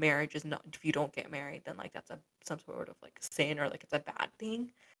marriage is not, if you don't get married, then like that's a some sort of like sin, or like it's a bad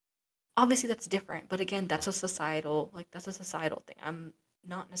thing. Obviously that's different, but again, that's a societal thing. I'm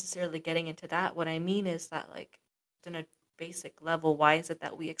not necessarily getting into that. What I mean is that, like, on a basic level, why is it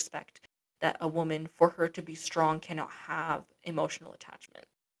that we expect that a woman, for her to be strong, cannot have emotional attachment?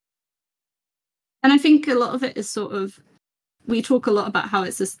 And I think a lot of it is sort of, we talk a lot about how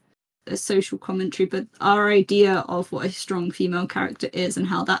it's a social commentary, but our idea of what a strong female character is and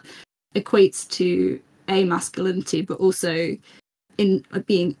how that equates to a masculinity, but also in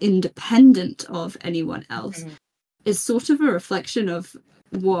being independent of anyone else, is sort of a reflection of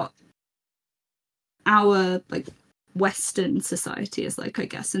what our like Western society is like, I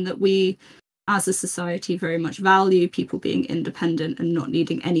guess, and that we as a society very much value people being independent and not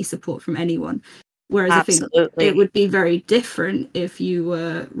needing any support from anyone. Whereas I think it would be very different if you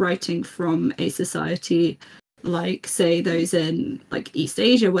were writing from a society like, say, those in like East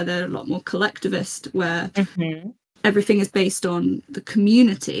Asia, where they're a lot more collectivist, where everything is based on the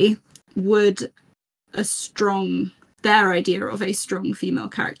community. Would their idea of a strong female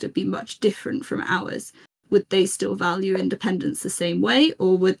character be much different from ours? Would they still value independence the same way,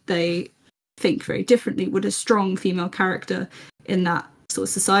 or would they think very differently? Would a strong female character in that sort of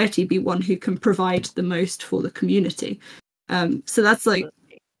society be one who can provide the most for the community? So that's like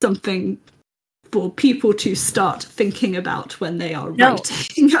something for people to start thinking about when they are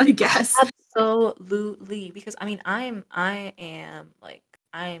writing, I guess. Absolutely, because I mean, I'm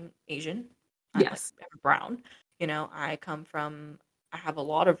Asian. I'm Yes. like brown. I have a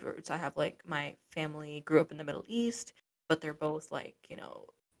lot of roots. I have like my family grew up in the Middle East, but they're both like,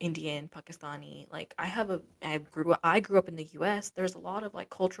 Indian, Pakistani. Like I grew up in the US. There's a lot of like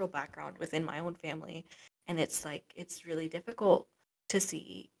cultural background within my own family, and it's like it's really difficult to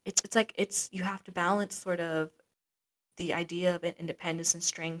see. It's like you have to balance sort of the idea of independence and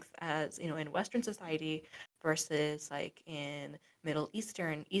strength, as in Western society, versus like in Middle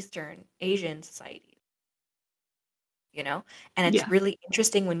Eastern Asian society. And it's really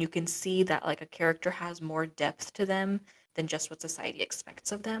interesting when you can see that like a character has more depth to them than just what society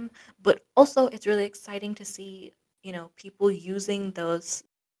expects of them. But also it's really exciting to see people using those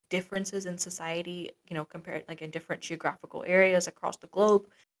differences in society, compared like in different geographical areas across the globe,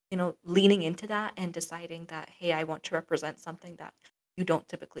 leaning into that and deciding that, hey, I want to represent something that you don't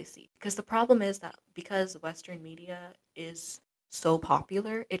typically see. Because the problem is that because Western media is so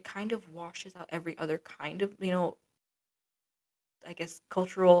popular, it kind of washes out every other kind of, I guess,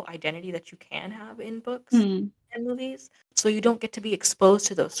 cultural identity that you can have in books and movies. So you don't get to be exposed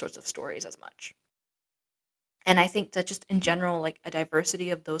to those sorts of stories as much. And I think that just in general, like a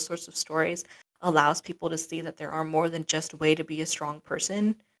diversity of those sorts of stories allows people to see that there are more than just a way to be a strong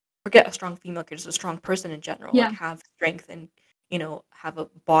person. Forget a strong female character, just a strong person in general. Like have strength and, have a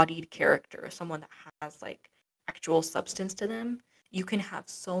bodied character, someone that has like actual substance to them. You can have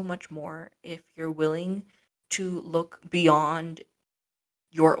so much more if you're willing to look beyond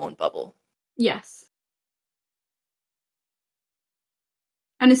your own bubble. Yes.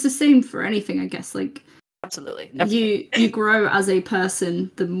 And it's the same for anything, I guess. Like, absolutely, you grow as a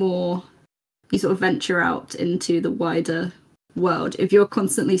person the more you sort of venture out into the wider world. If you're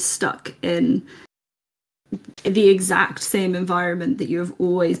constantly stuck in the exact same environment that you have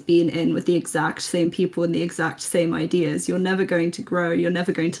always been in, with the exact same people and the exact same ideas, you're never going to grow. You're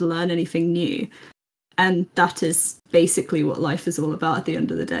never going to learn anything new. And that is basically what life is all about at the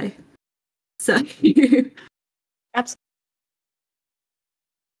end of the day. So absolutely.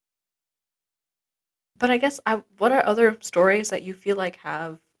 But I guess what are other stories that you feel like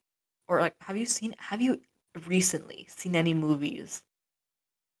have, or like have you recently seen any movies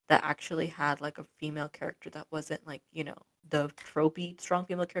that actually had like a female character that wasn't like, the tropey strong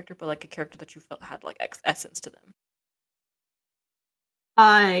female character, but like a character that you felt had like essence to them?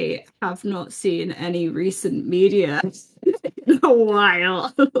 I have not seen any recent media in a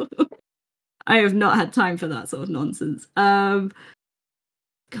while. I have not had time for that sort of nonsense. God,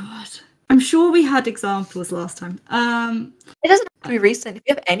 I'm sure we had examples last time. It doesn't have to be recent. If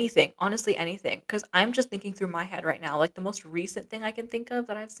you have anything, honestly, anything, because I'm just thinking through my head right now. Like the most recent thing I can think of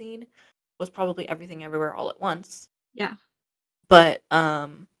that I've seen was probably Everything Everywhere All at Once. Yeah. But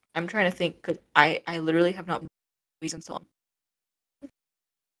I'm trying to think, because I literally have not and so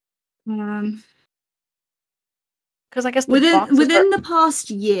on. Because I guess the within the past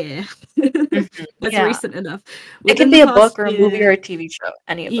year, that's yeah. recent enough. It could be a book or a movie or a TV show,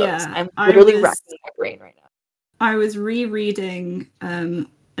 any of those. I'm literally racking my brain right now. I was rereading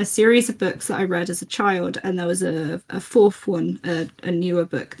a series of books that I read as a child, and there was a fourth one, a newer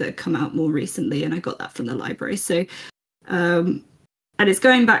book that had come out more recently, and I got that from the library. So, and it's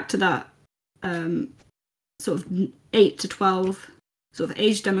going back to that sort of 8 to 12 sort of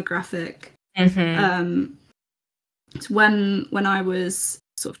age demographic. It's when I was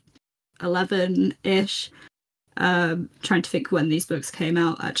sort of 11-ish, trying to think when these books came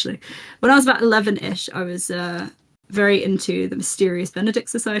out, actually. When I was about 11-ish, I was very into The Mysterious Benedict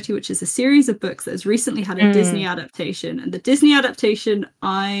Society, which is a series of books that has recently had a Disney adaptation. And the Disney adaptation,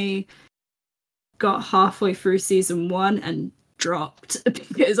 I got halfway through season 1 and dropped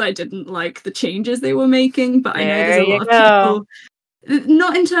because I didn't like the changes they were making. But I know there's a lot of people,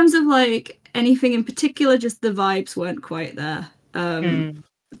 not in terms of like anything in particular, just the vibes weren't quite there.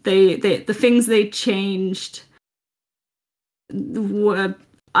 They the things they changed were,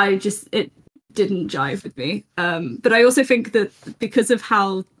 it didn't jive with me. But I also think that because of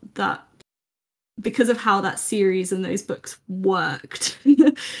how that series and those books worked,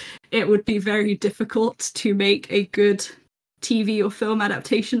 it would be very difficult to make a good TV or film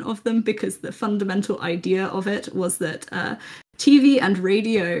adaptation of them, because the fundamental idea of it was that TV and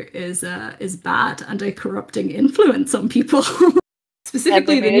radio is bad and a corrupting influence on people.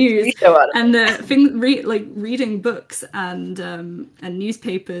 Specifically the news and the thing, reading books and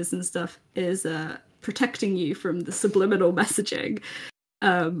newspapers and stuff is protecting you from the subliminal messaging.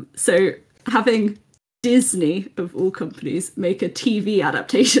 So having Disney, of all companies, make a TV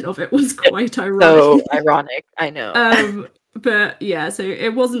adaptation of it was quite ironic. So ironic, I know. But yeah, so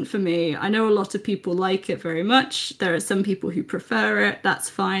it wasn't for me. I know a lot of people like it very much. There are some people who prefer it. That's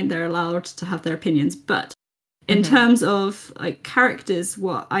fine. They're allowed to have their opinions. But in terms of like characters,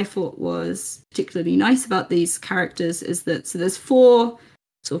 what I thought was particularly nice about these characters is that, so there's 4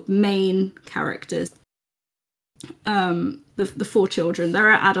 sort of main characters. The 4 children. There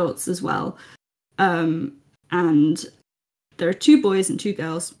are adults as well. And there are 2 boys and 2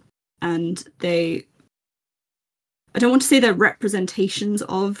 girls. And I don't want to say they're representations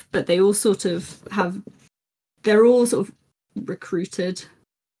of, but they all sort of they're all sort of recruited,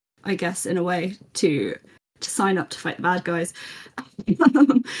 I guess, in a way, to sign up to fight the bad guys.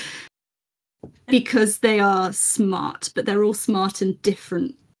 Because they are smart, but they're all smart in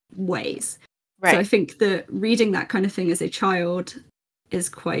different ways. Right. So I think that reading that kind of thing as a child is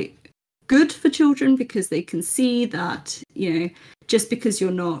quite good for children, because they can see that, just because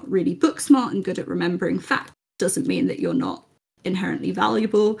you're not really book smart and good at remembering facts doesn't mean that you're not inherently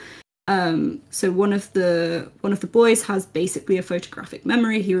valuable. So one of the boys has basically a photographic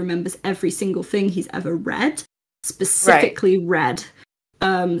memory. He remembers every single thing he's ever read, specifically read.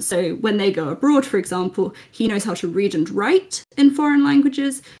 So when they go abroad, for example, he knows how to read and write in foreign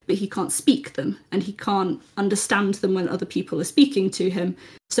languages, but he can't speak them, and he can't understand them when other people are speaking to him.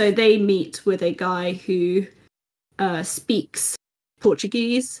 So they meet with a guy who speaks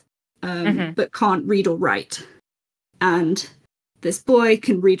Portuguese, but can't read or write. And this boy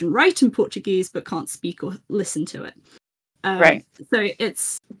can read and write in Portuguese, but can't speak or listen to it. So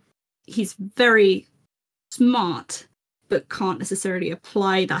he's very smart, but can't necessarily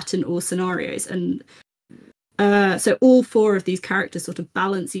apply that in all scenarios. And so all 4 of these characters sort of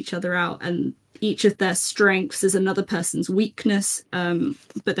balance each other out, and each of their strengths is another person's weakness.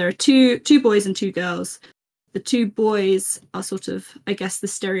 But there are two boys and 2 girls. The 2 boys are sort of, I guess, the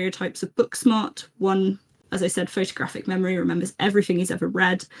stereotypes of book smart. One, as I said, photographic memory, remembers everything he's ever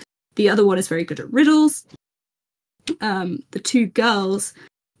read. The other one is very good at riddles. The 2 girls,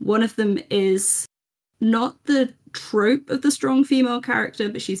 one of them is not the trope of the strong female character,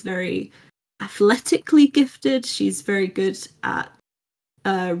 but she's very athletically gifted. She's very good at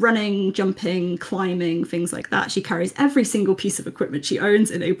running, jumping, climbing, things like that. She carries every single piece of equipment she owns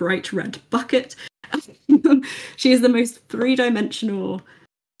in a bright red bucket. She is the most 3-dimensional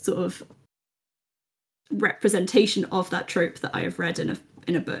sort of representation of that trope that I have read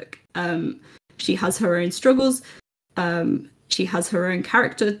in a book. She has her own struggles. She has her own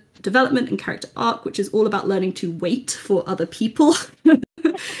character development and character arc, which is all about learning to wait for other people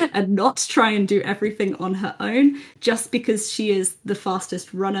and not try and do everything on her own. Just because she is the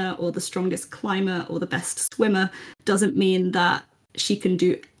fastest runner or the strongest climber or the best swimmer doesn't mean that she can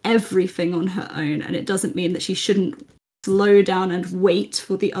do everything on her own, and it doesn't mean that she shouldn't slow down and wait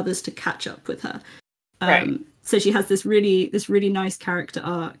for the others to catch up with her. So she has this really nice character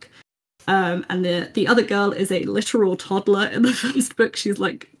arc. And the other girl is a literal toddler in the first book. She's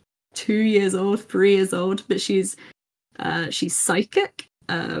like 2 years old, 3 years old, but she's psychic.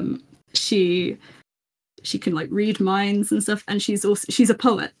 She can like read minds and stuff, and she's a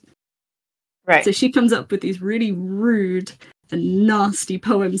poet. Right. So she comes up with these really rude and nasty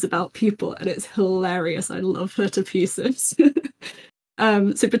poems about people, and it's hilarious. I love her to pieces.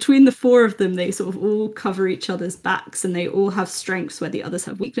 So between the four of them, they sort of all cover each other's backs, and they all have strengths where the others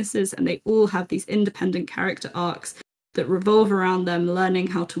have weaknesses, and they all have these independent character arcs that revolve around them learning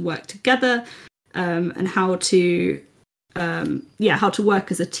how to work together, and how to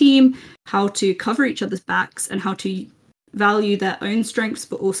work as a team, how to cover each other's backs, and how to value their own strengths,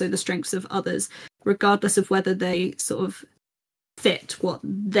 but also the strengths of others, regardless of whether they sort of fit what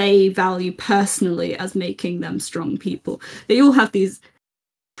they value personally as making them strong people. They all have these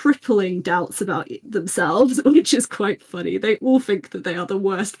crippling doubts about themselves, which is quite funny. They all think that they are the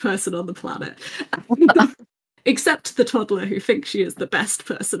worst person on the planet. Except the toddler, who thinks she is the best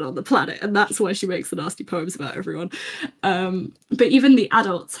person on the planet, and that's why she makes the nasty poems about everyone. But even the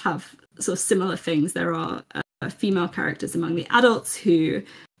adults have sort of similar things. There are female characters among the adults who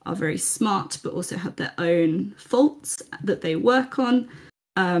are very smart, but also have their own faults that they work on.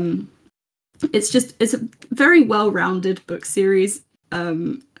 It's a very well-rounded book series.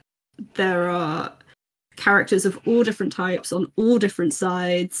 There are characters of all different types on all different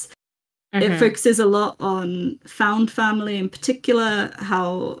sides. It focuses a lot on found family in particular,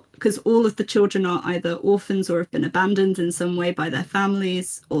 because all of the children are either orphans or have been abandoned in some way by their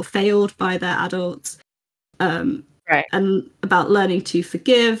families or failed by their adults. Right. And about learning to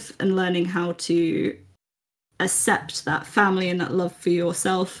forgive and learning how to accept that family and that love for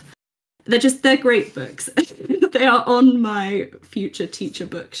yourself. They're great books. They are on my future teacher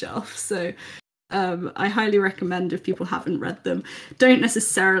bookshelf. So I highly recommend if people haven't read them. Don't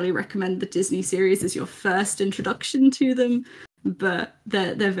necessarily recommend the Disney series as your first introduction to them, but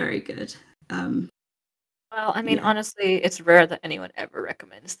they're very good. Well, I mean, honestly, it's rare that anyone ever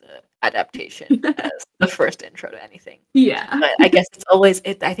recommends the adaptation as the first intro to anything. Yeah. But I guess it's always,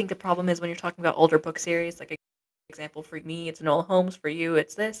 I think the problem is when you're talking about older book series, like, example, for me, it's Enola Holmes. For you,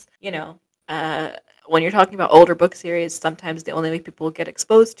 it's this. When you're talking about older book series, sometimes the only way people get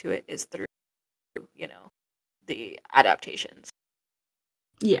exposed to it is through, the adaptations.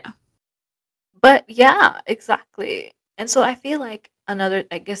 Yeah. But yeah, exactly. And so I feel like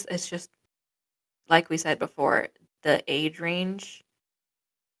I guess it's just, like we said before, the age range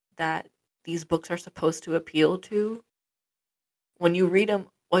that these books are supposed to appeal to. When you read them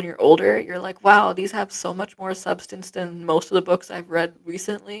when you're older, you're like, wow, these have so much more substance than most of the books I've read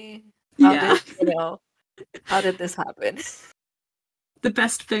recently. How did this happen? The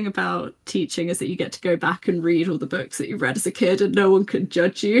best thing about teaching is that you get to go back and read all the books that you read as a kid, and no one can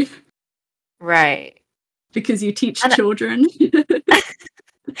judge you. Right. Because you teach children.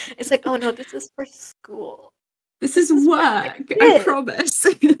 It's like, oh no, this is for school. This is work, I promise.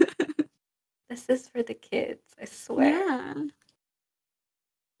 This is for the kids, I swear. Yeah.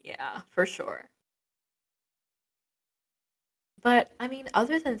 Yeah, for sure. But I mean,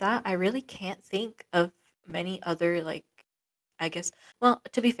 other than that, I really can't think of many other, like, I guess. Well,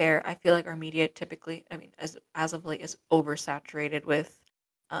 to be fair, I feel like our media typically, I mean, as of late, is oversaturated with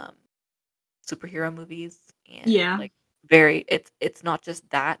superhero movies and like it's not just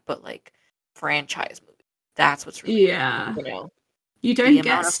that, but like franchise movies. That's what's really you don't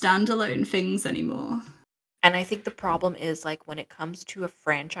get standalone things anymore. And I think the problem is, like, when it comes to a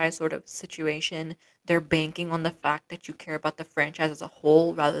franchise sort of situation, they're banking on the fact that you care about the franchise as a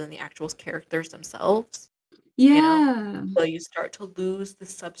whole rather than the actual characters themselves. Yeah. So you start to lose the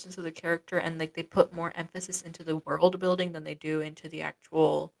substance of the character, and like they put more emphasis into the world building than they do into the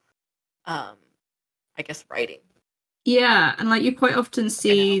actual I guess writing. Yeah, and like you quite often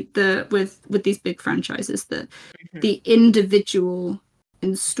see with these big franchises that the individual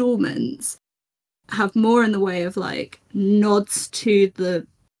installments have more in the way of like nods to the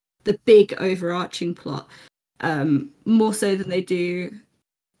big overarching plot, more so than they do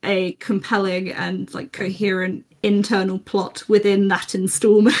a compelling and like coherent internal plot within that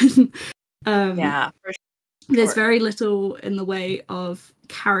installment. Yeah, for sure. There's very little in the way of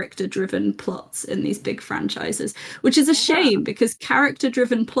character-driven plots in these big franchises, which is a shame because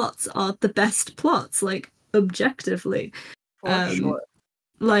character-driven plots are the best plots, like objectively. For sure.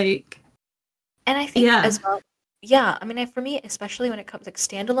 Like, and I think as well, I mean, for me, especially when it comes like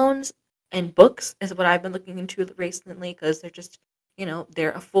standalones and books, is what I've been looking into recently, because they're just,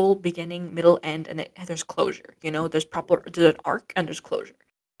 they're a full beginning, middle, end, and there's closure. There's an arc and there's closure,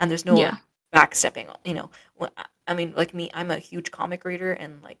 and there's no backstepping on, I mean, like me, I'm a huge comic reader,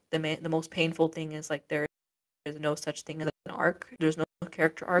 and like the most painful thing is like there's no such thing as an arc. There's no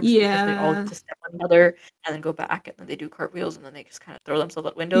character arcs because they all Yeah. get to step on another and then go back, and then they do cartwheels, and then they just kind of throw themselves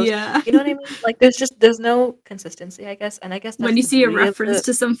out windows. Yeah. You know what I mean? Like there's no consistency, I guess, and I guess When that's you the see a beauty of reference the.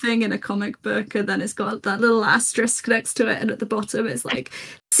 to something in a comic book and then it's got that little asterisk next to it, and at the bottom it's like,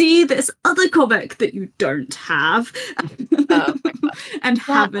 see this other comic that you don't have Oh my god! and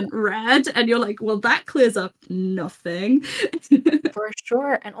Yeah, haven't read, and you're like, well, that clears up nothing. for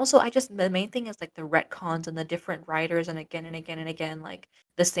sure. And also, I just the main thing is like the retcons and the different writers, and again and again and again, like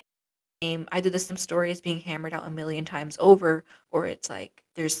the same either the same story is being hammered out a million times over, or it's like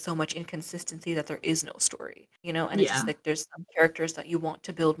there's so much inconsistency that there is no story, and it's just Yeah. like there's some characters that you want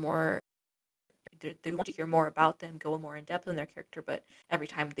to build more. They want to hear more about them, go more in depth in their character, but every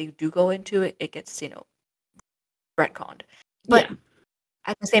time they do go into it, it gets retconned. But Yeah.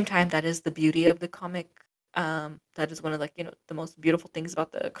 at the same time, that is the beauty of the comic. That is one of like the most beautiful things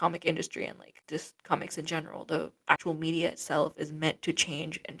about the comic industry and like just comics in general. The actual media itself is meant to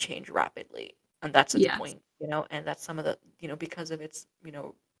change and change rapidly, and that's its Yes. point. And that's some of the because of its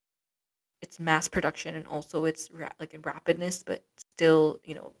mass production and also its like in rapidness, but still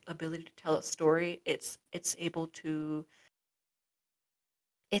ability to tell a story. It's able to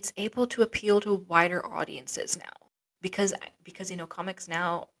appeal to wider audiences now because comics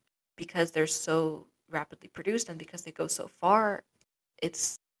now, because they're so rapidly produced and because they go so far,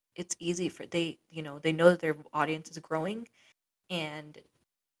 it's it's easy for they know that their audience is growing, and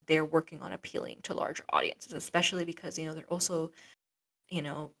they're working on appealing to larger audiences, especially because they're also you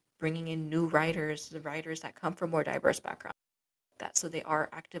know bringing in new writers, the writers that come from more diverse backgrounds, that so they are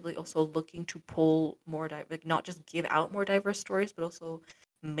actively also looking to pull more like not just give out more diverse stories, but also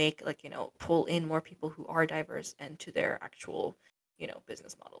make like pull in more people who are diverse into their actual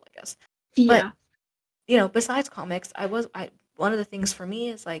business model, I guess. But Yeah. besides comics, I one of the things for me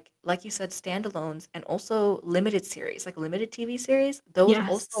is like you said, standalones and also limited series, like limited TV series. Those Yes.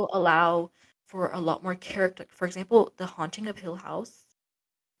 also allow for a lot more character. For example, The Haunting of Hill House,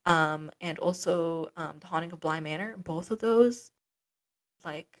 and also The Haunting of Bly Manor. Both of those,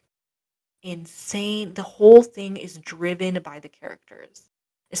 like, insane. The whole thing is driven by the characters,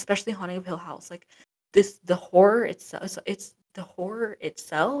 especially Haunting of Hill House. Like the horror itself. It's the horror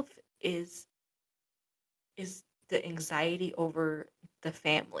itself is is the anxiety over the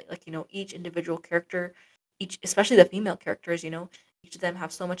family. Like each individual character, each especially the female characters. Each of them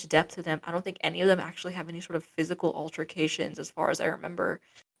have so much depth to them. I don't think any of them actually have any sort of physical altercations, as far as I remember,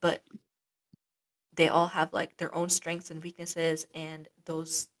 but they all have like their own strengths and weaknesses, and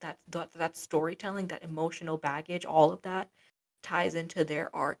that storytelling, that emotional baggage, all of that ties into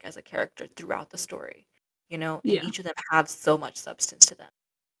their arc as a character throughout the story, and Yeah. each of them have so much substance to them.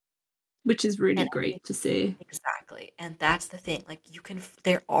 Which is really And I think great to see. exactly, and that's the thing, like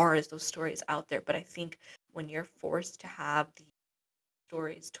there are those stories out there, but I think when you're forced to have these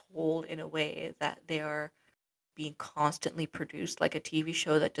stories told in a way that they are being constantly produced, like a TV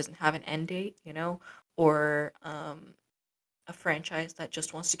show that doesn't have an end date, or a franchise that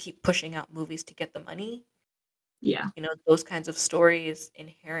just wants to keep pushing out movies to get the money, Yeah. those kinds of stories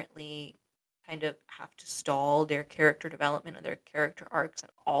inherently kind of have to stall their character development and their character arcs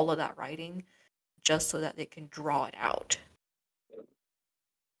and all of that writing just so that they can draw it out.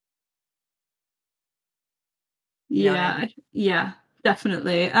 You know what I Yeah. mean? Yeah.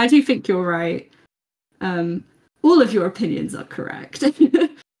 Definitely. I do think you're right. Um, all of your opinions are correct,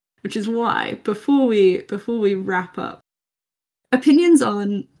 which is why before we wrap up, opinions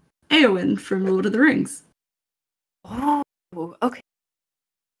on Eowyn from Lord of the Rings, Oh, okay.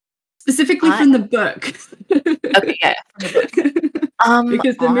 specifically I from the book, okay, yeah, from the book.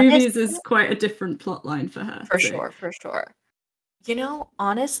 because the movies Honestly, is quite a different plot line for her. for So sure, for sure.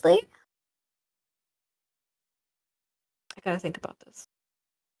 Honestly, I gotta think about this.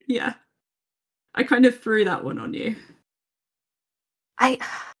 yeah, I kind of threw that one on you. I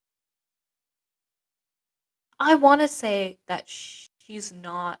I want to say that she's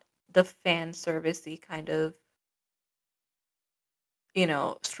not the fan servicey kind of,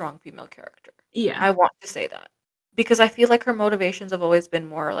 strong female character. Yeah. I want to say that because I feel like her motivations have always been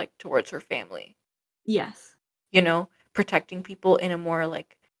more like towards her family, Yes. protecting people in a more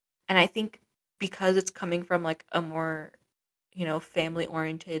like, and I think because it's coming from like a more, family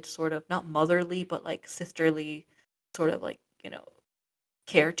oriented sort of, not motherly, but like sisterly sort of like,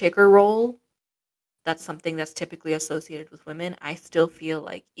 caretaker role. That's something that's typically associated with women. I still feel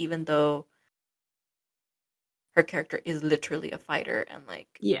like even though her character is literally a fighter and like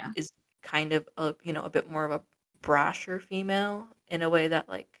Yeah. is kind of a bit more of a brasher female in a way that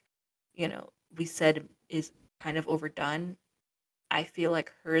like we said is kind of overdone, I feel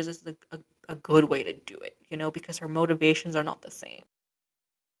like hers is a good way to do it, because her motivations are not the same.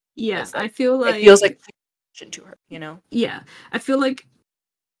 Yeah, It's I like feel it feels like like to her. Yeah, I feel like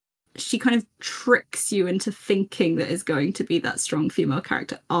she kind of tricks you into thinking that is going to be that strong female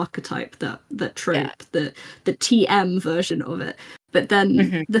character archetype, that Yeah. trope, the TM version of it. But then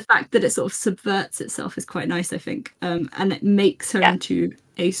Hmm. the fact that it sort of subverts itself is quite nice, I think, and it makes her Yeah. into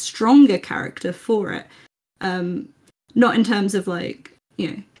a stronger character for it. Not in terms of like,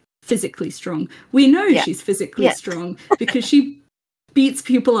 physically strong. We know Yeah. she's physically Yeah. strong because she beats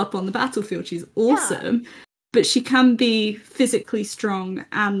people up on the battlefield. She's Yeah. awesome, but she can be physically strong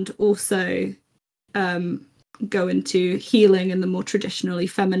and also go into healing and the more traditionally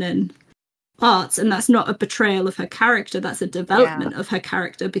feminine arts. And that's not a betrayal of her character, that's a Yeah. development of her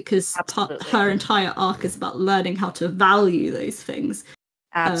character, because Absolutely. her entire arc is about learning how to value those things.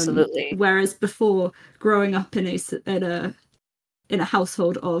 Absolutely. Whereas before, growing up in a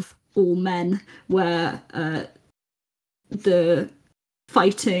household of all men, where the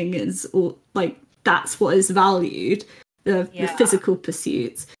fighting is all like that's what is valued, the Yeah. physical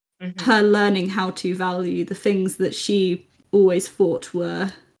pursuits. Hmm. Her learning how to value the things that she always thought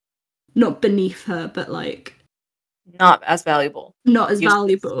were not beneath her, but like Not as valuable. not as Useless.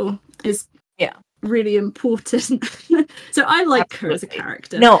 valuable, is Yeah. really important. So I like her as a Absolutely.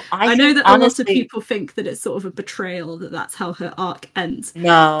 character. No, I I know think that a lot of honestly, people think that it's sort of a betrayal that that's how her arc ends,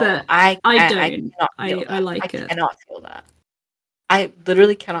 no, but I I can't, I don't. cannot feel I that. I like it. cannot feel that. I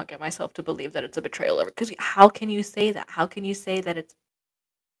literally cannot get myself to believe that it's a betrayal of it. Because how can you say that? How can you say that it's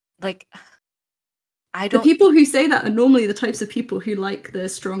like I The don't people who say that are normally the types of people who like the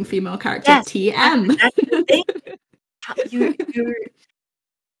strong female character yes, exactly. TM. That's the thing.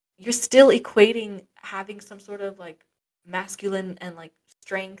 You're still equating having some sort of like masculine and like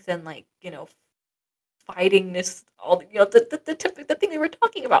strength and like, fightingness, all the thing we were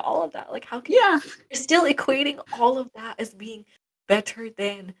talking about, all of that. Like how can Yeah, you're still equating all of that as being better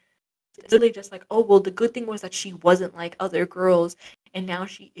than it's really just like, oh well, the good thing was that she wasn't like other girls and now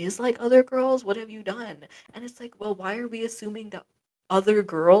she is like other girls. What have you done? And it's like, well, why are we assuming that other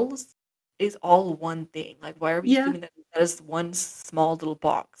girls is all one thing? Like why are we yeah, assuming that is one small little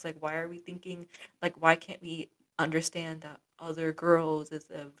box? Like why are we thinking like why can't we understand that other girls is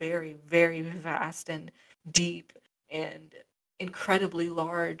a very, very vast and deep and incredibly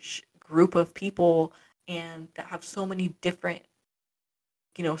large group of people and that have so many different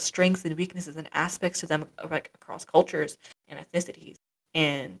strengths and weaknesses and aspects to them like across cultures and ethnicities.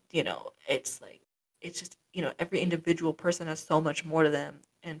 And, it's like it's just, every individual person has so much more to them.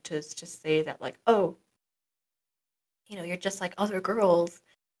 And to just say that like, oh, you're just like other girls.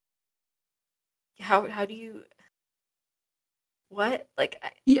 How do you what? Like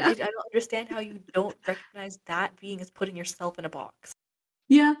yeah, I don't understand how you don't recognize that being as putting yourself in a box,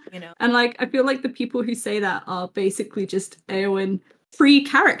 yeah. you know? And like, I feel like the people who say that are basically just Eowyn free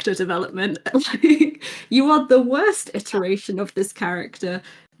character development. Like, you are the worst iteration of this character.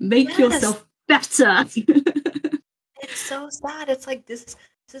 Make Yes. yourself better. It's so sad. It's like this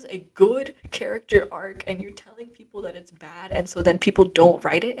is a good character arc and you're telling people that it's bad and so then people don't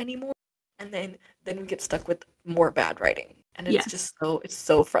write it anymore and then we get stuck with more bad writing. And it's Yes. just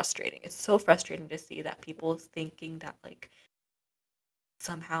so frustrating. It's so frustrating to see that people thinking that like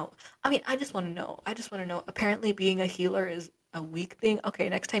somehow I mean, I just want to know. I just want to know. Apparently being a healer is a weak thing. Okay,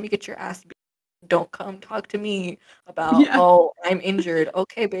 next time you get your ass beat, don't come talk to me about, Yeah. "Oh, I'm injured."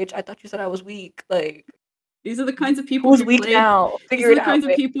 Okay, bitch, I thought you said I was weak. Like These are the kinds of people who's who weak play. now? These Figure are it the out, kinds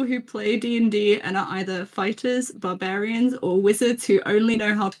of bitch. people who play D&D and are either fighters, barbarians, or wizards who only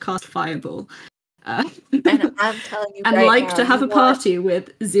know how to cast fireball. Uh, And I'm telling you and right like now, to have you a want party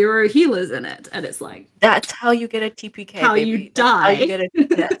with 0 healers in it. And it's like, that's how you get a TPK, how you baby. That's how you die. get a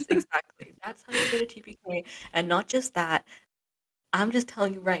yes, exactly. That's how you get a TPK. And not just that, I'm just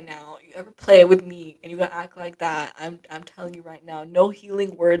telling you right now, you ever play with me and you gonna act like that, I'm telling you right now, no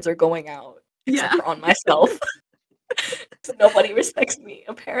healing words are going out except Yeah. for on myself. Nobody respects me,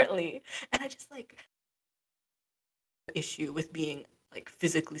 apparently. And I just like issue with being like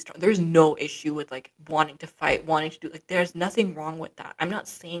physically strong. There's no issue with like wanting to fight, wanting to do like there's nothing wrong with that. I'm not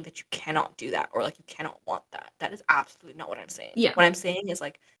saying that you cannot do that or like you cannot want that. That is absolutely not what I'm saying. Yeah. What I'm saying is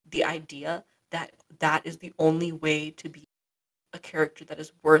like the idea that that is the only way to be a character that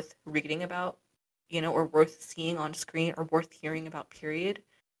is worth reading about, or worth seeing on screen or worth hearing about period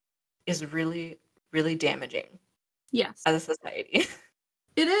is really really damaging Yes. as a society.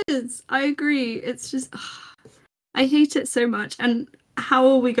 It is. I agree. It's just, I hate it so much. And how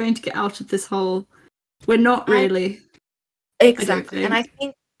are we going to get out of this hole? We're not I really. I don't exactly. And I think.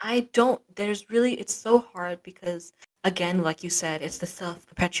 think I don't. There's really. It's so hard because, again, like you said, it's the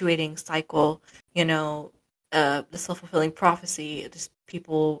self-perpetuating cycle. You know, the self-fulfilling prophecy. Just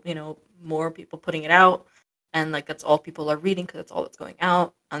people. More people putting it out, and like that's all people are reading because that's all that's going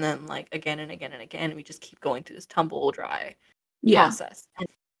out. And then like again and again and again, we just keep going through this tumble dry Yeah. process.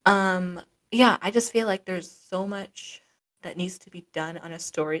 And yeah, I just feel like there's so much that needs to be done on a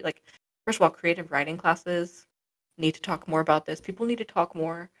story. Like, first of all, creative writing classes need to talk more about this. People need to talk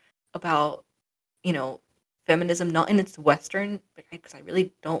more about, you know, feminism, not in its Western, because I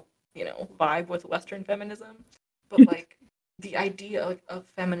really don't, vibe with Western feminism, but like the idea of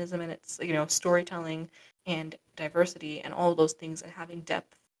feminism and its, storytelling and diversity and all of those things and having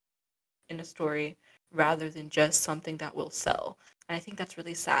depth in a story rather than just something that will sell. And I think that's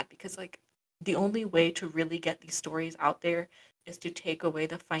really sad because like the only way to really get these stories out there is to take away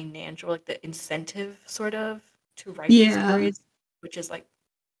the financial, like the incentive sort of to write these Yeah. stories, which is like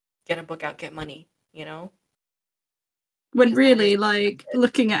get a book out, get money, you know? When Because that is really, like,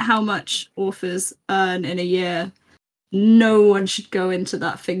 looking at how much authors earn in a year, no one should go into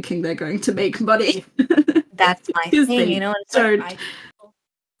that thinking they're going to make money. that's my Because thing, they and it's like don't.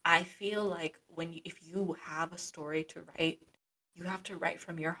 I feel like if you have a story to write, you have to write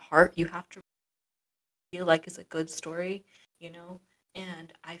from your heart. You have to feel like it's a good story, you know?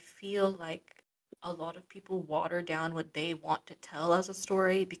 And I feel like a lot of people water down what they want to tell as a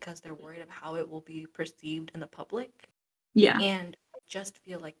story because they're worried of how it will be perceived in the public. Yeah. And I just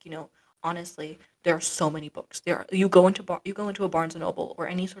feel like, honestly, there are so many books. You go into a Barnes and Noble or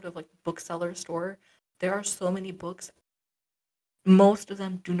any sort of like bookseller store, there are so many books. Most of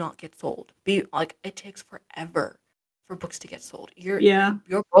them do not get sold. Be like it takes forever for books to get sold. Your Yeah. your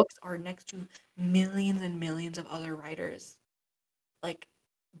your books are next to millions and millions of other writers. Like,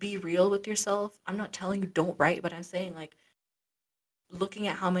 be real with yourself. I'm not telling you don't write, but I'm saying like looking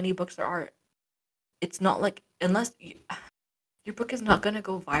at how many books there are, it's not like your book is not going to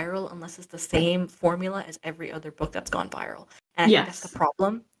go viral unless it's the same formula as every other book that's gone viral. And I think that's the Yes.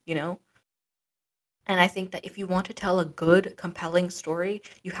 problem, you know? And I think that if you want to tell a good, compelling story,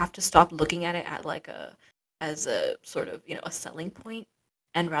 you have to stop looking at it as a sort of, a selling point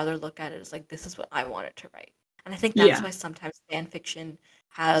and rather look at it as like this is what I wanted to write. And I think that's Yeah. why sometimes fan fiction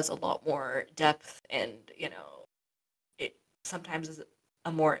has a lot more depth and, it sometimes is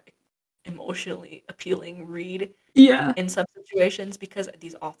a more emotionally appealing read Yeah. in some situations because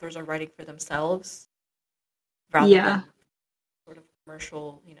these authors are writing for themselves rather Yeah. than sort of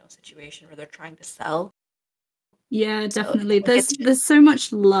commercial, situation where they're trying to sell. Yeah, So I definitely. think There's it's just there's so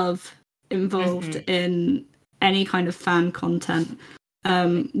much love involved mhm, in any kind of fan content,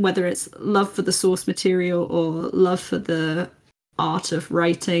 exactly. whether it's love for the source material or love for the art of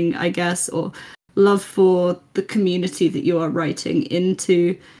writing, I guess, or love for the community that you are writing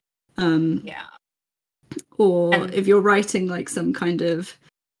into, um, Yeah. or And if you're writing like some kind of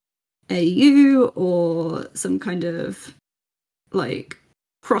AU or some kind of like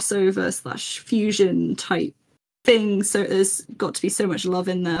crossover slash fusion type thing. So there's got to be so much love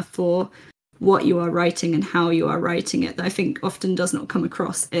in there for what you are writing and how you are writing it that I think often does not come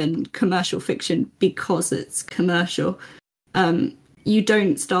across in commercial fiction because it's commercial. You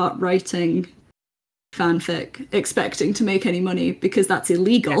don't start writing fanfic expecting to make any money because that's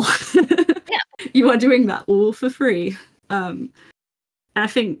illegal. yeah. You are doing that all for free. I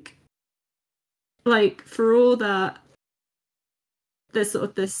think, like, for all that, there's sort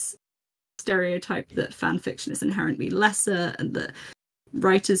of this stereotype that fan fiction is inherently lesser and that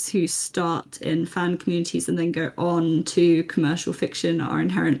writers who start in fan communities and then go on to commercial fiction are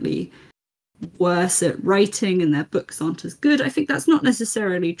inherently worse at writing and their books aren't as good. I think that's not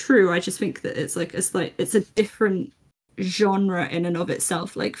necessarily true. I just think that it's a different genre in and of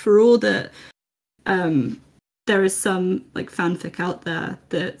itself. Like, for all that there is some like fanfic out there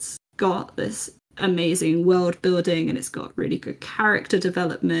that's got this amazing world building and it's got really good character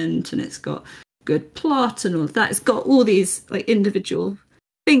development and it's got good plot and all of that. It's got all these like individual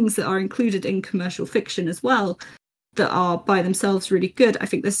things that are included in commercial fiction as well that are by themselves really good. I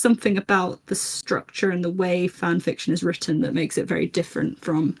think there's something about the structure and the way fan fiction is written that makes it very different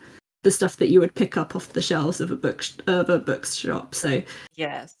from the stuff that you would pick up off the shelves of a bookshop. So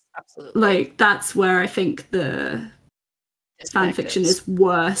Yes, absolutely. like that's where I think the fan Disconnect fiction is. is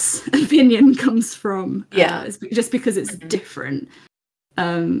worse opinion comes from, Yeah. just because it's Mhm. different.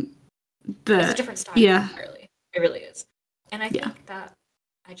 Um, It's a but different style yeah, entirely. It really is. And I yeah, think that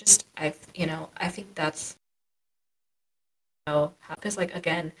I think that's because like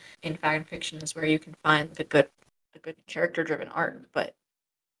again in fan fiction is where you can find like a good character driven art, but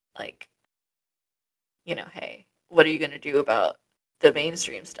like hey, what are you gonna do about the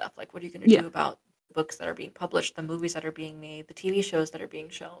mainstream stuff. Like, what are you going to Yeah. do about the books that are being published, the movies that are being made, the TV shows that are being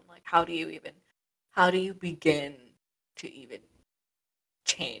shown? Like, how do you begin to even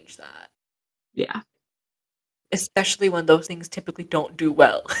change that? Yeah. Especially when those things typically don't do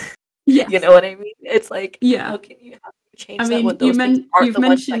well. You Yes. know what I mean? It's like, Yeah. how can you I change that when mean, those things aren't you've the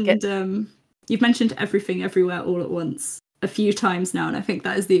ones that get. mentioned Everything Everywhere All at Once a few times now, and I think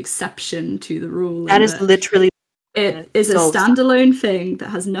that is the exception to the rule That in is that literally, and it it's is a so sad. standalone thing that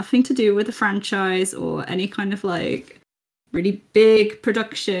has nothing to do with the franchise or any kind of like really big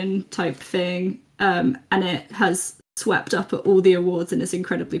production type thing, and it has swept up at all the awards and is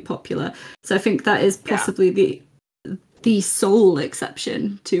incredibly popular. So I think that is Yeah. possibly the sole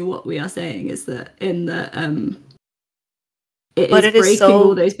exception to what we are saying, is that in the it But is it is breaking all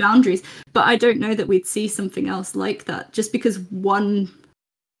so. those boundaries. But I don't know that we'd see something else like that. Just because one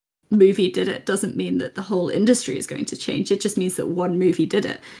movie did it doesn't mean that the whole industry is going to change. It just means that one movie did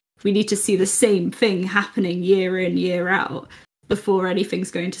it. We need to see the same thing happening year in, year out before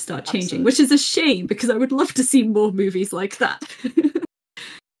anything's going to start changing, Absolutely. which is a shame because I would love to see more movies like that.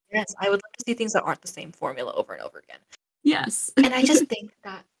 Yes, I would love to see things that aren't the same formula over and over again. Yes. And I just think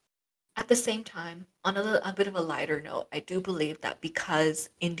that at the same time, on a bit of a lighter note, I do believe that because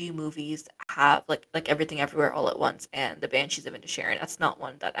indie movies have like Everything Everywhere All at Once and The Banshees of Inisherin, that's not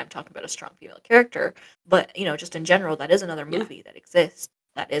one that I'm talking about a strong female character, but just in general, that is another Yeah. movie that exists.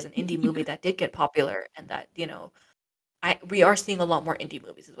 That is an indie movie that did get popular, and that we are seeing a lot more indie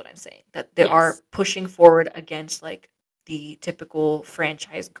movies, is what I'm saying. That they are Yes. pushing forward against like the typical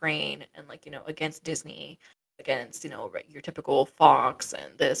franchise grain, and like against Disney, against your typical Fox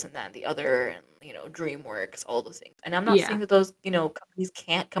and this and that and the other, and DreamWorks, all those things. And I'm not Yeah. saying that those companies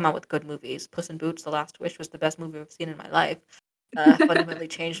can't come out with good movies. Puss in Boots: The Last Wish was the best movie I've seen in my life. Fundamentally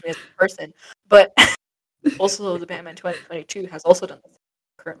changed me as a person. But also, the Batman 2022 has also done this.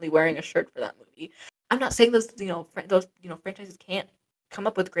 Currently wearing a shirt for that movie. I'm not saying those franchises can't come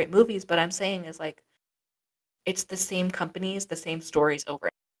up with great movies, but I'm saying is like it's the same companies, the same stories over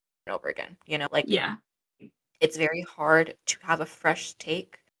and over again. Like Yeah. it's very hard to have a fresh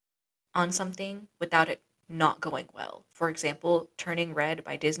take on something without it not going well. For example, Turning Red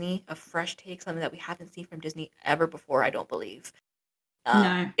by Disney, a fresh take, something that we haven't seen from Disney ever before, I don't believe.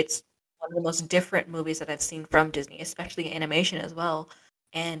 No. It's one of the most different movies that I've seen from Disney, especially animation as well.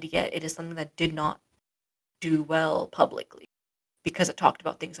 And yet it is something that did not do well publicly because it talked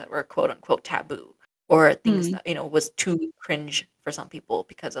about things that were quote unquote taboo, or things Mm. that was too cringe for some people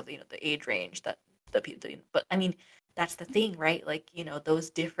because of the age range that the people. But I mean, that's the thing, right? Like those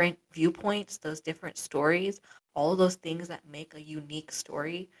different viewpoints, those different stories, all those things that make a unique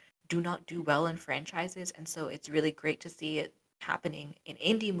story do not do well in franchises, and so it's really great to see it happening in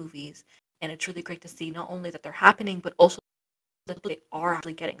indie movies, and it's really great to see not only that they're happening, but also that they are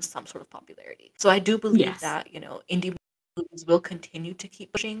actually getting some sort of popularity. So I do believe Yes. that indie movies will continue to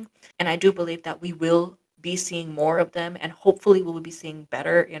keep pushing, and I do believe that we will be seeing more of them, and hopefully we will be seeing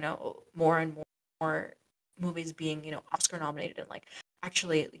better, more and more movies being Oscar nominated, and like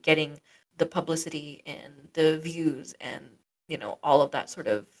actually getting the publicity and the views and all of that sort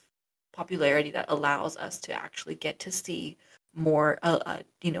of popularity that allows us to actually get to see more a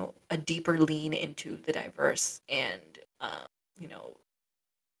deeper lean into the diverse and you know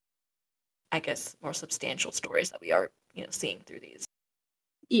I guess more substantial stories that we are seeing through these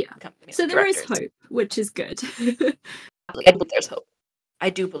Yeah. So there is directors. hope, which is good. I believe there's hope. I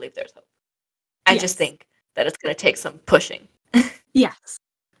do believe there's hope. I just Yes. think that it's going to take some pushing Yes.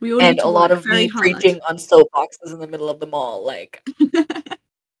 We all need and to a lot work of very me hard. preaching on soapboxes in the middle of the mall like a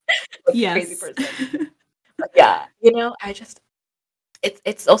crazy Yes. person. But yeah, I just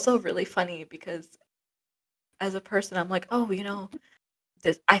it's also really funny because as a person I'm like, oh,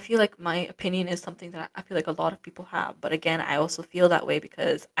 this, I feel like my opinion is something that I feel like a lot of people have. But again, I also feel that way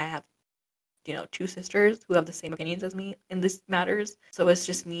because I have, two sisters who have the same opinions as me in this matters. So it's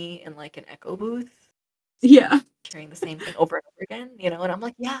just me in like an echo booth Yeah. hearing the same thing over and over again, and I'm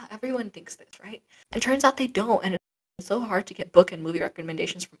like, yeah, everyone thinks this, right? And it turns out they don't. And it's so hard to get book and movie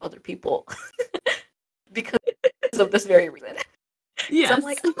recommendations from other people because of this very reason. Because I'm Yes.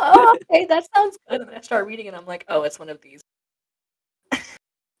 like, oh, okay, that sounds good. And then I start reading and I'm like, oh, it's one of these. But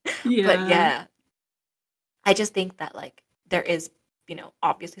Yeah. yeah, I just think that like there is,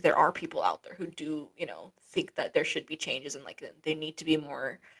 obviously there are people out there who do, think that there should be changes and like they need to be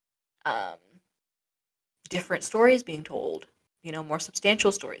more um different stories being told, more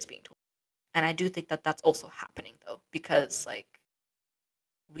substantial stories being told. And I do think that that's also happening though because like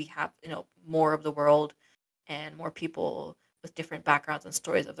we have, more of the world and more people with different backgrounds and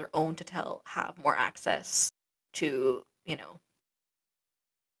stories of their own to tell have more access to,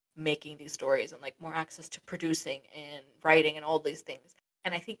 making these stories and like more access to producing and writing and all these things.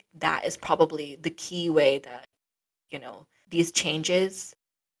 And I think that is probably the key way that, these changes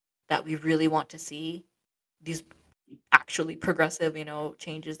that we really want to see, these actually progressive,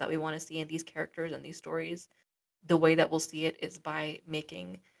 changes that we want to see in these characters and these stories, the way that we'll see it is by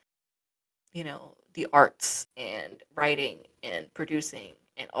making, the arts and writing and producing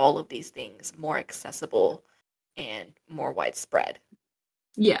and all of these things more accessible and more widespread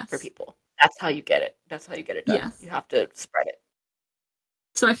for Yes. people. That's how you get it. That's how you get it done. Yes. You have to spread it.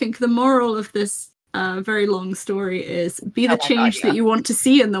 So I think the moral of this very long story is be the Oh my God, change that yeah. you want to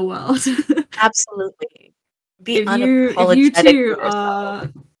see in the world. Absolutely. Be if you unapologetically two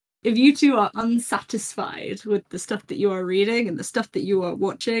yourself. are unsatisfied with the stuff that you are reading and the stuff that you are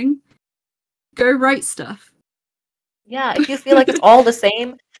watching, go write stuff. Yeah, if you feel like it's all the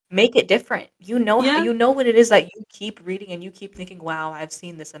same, make it different. Yeah. You know what it is that you keep reading and you keep thinking, "Wow, I've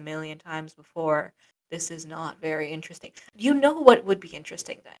seen this a million times before. This is not very interesting." You know what would be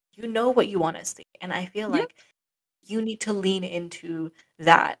interesting then. You know what you want to see. And I feel Yeah. like you need to lean into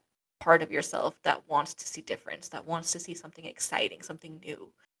that part of yourself that wants to see difference, that wants to see something exciting, something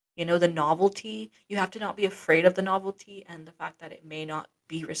new. The novelty, you have to not be afraid of the novelty and the fact that it may not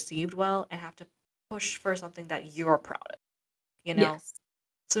be received well, and have to push for something that you're proud of, Yes.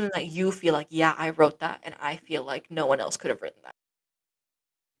 something that you feel like, yeah, I wrote that and I feel like no one else could have written that.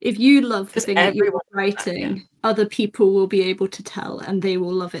 If you love the Because thing that you're everyone does that, yeah. writing, other people will be able to tell and they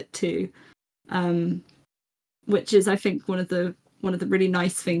will love it too. Which is, I think, one of the really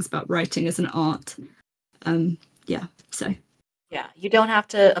nice things about writing as an art. Yeah. So. Yeah, you don't have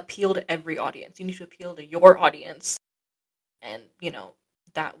to appeal to every audience. You need to appeal to your audience, and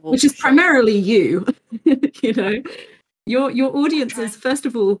that will Which is show. primarily you. Exactly. Your audience is, first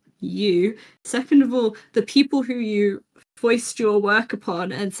of all, you. Second of all, the people who you foist your work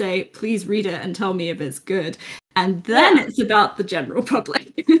upon and say, please read it and tell me if it's good. And then it's about the general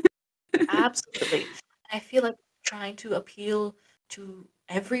public. Absolutely. I feel like trying to appeal to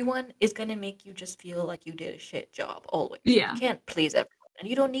everyone is going to make you just feel like you did a shit job always. Yeah. You can't please everyone. And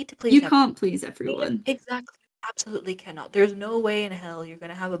you don't need to please You everyone. can't please everyone. Exactly. Absolutely cannot. There's no way in hell you're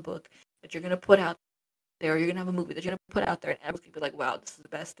going to have a book that you're going to put out there, or you're going to have a movie that you're going to put out there, and everyone's going to be like, wow, this is the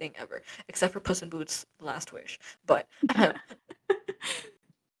best thing ever. Except for Puss in Boots, The Last Wish. But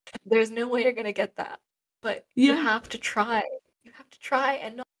there's no way you're going to get that. But you have to try. You have to try,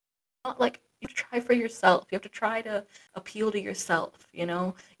 and not like, you have to try for yourself. You have to try to appeal to yourself.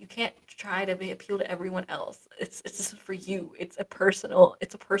 You can't try to appeal to everyone else. It's just for you. It's a personal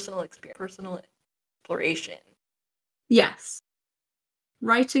experience, personal exploration. Yes.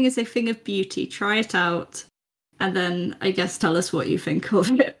 Writing is a thing of beauty. Try it out, and then I guess tell us what you think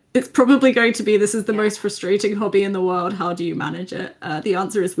of it. It's probably going to be, this is the most frustrating hobby in the world. How do you manage it? The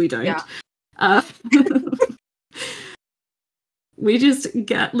answer is we don't. Yeah. We just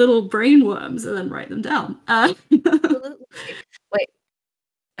get little brain worms and then write them down. Absolutely. Wait.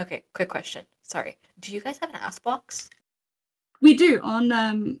 Okay, quick question. Sorry. Do you guys have an ask box? We do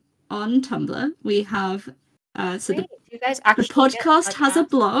on Tumblr. We have so do you guys the actually podcast has a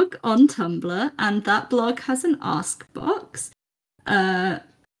blog on Tumblr, and that blog has an ask box.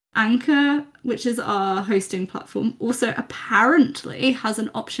 Anchor, which is our hosting platform, also apparently has an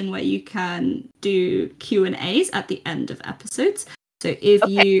option where you can do Q&As at the end of episodes. So if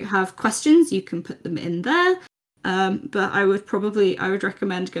you have questions, you can put them in there. But I would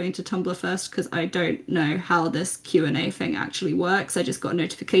recommend going to Tumblr first, because I don't know how this Q&A thing actually works. I just got a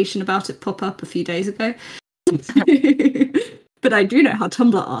notification about it pop up a few days ago. But I do know how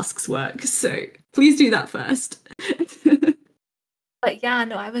Tumblr asks work, so please do that first. But yeah,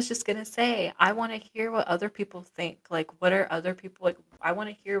 no, I was just gonna say, I want to hear what other people think. Like, what are other people like? I want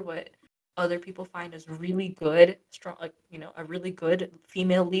to hear what other people find as really good, strong, like, a really good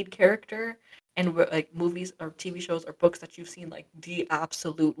female lead character, and like movies or TV shows or books that you've seen, like the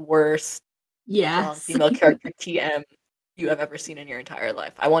absolute worst strong female character TM you have ever seen in your entire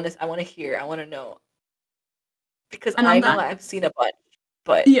life. I want to hear. I want to know, because I know I've seen a bunch,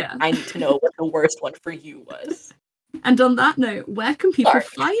 but I need to know what the worst one for you was. And on that note, where can people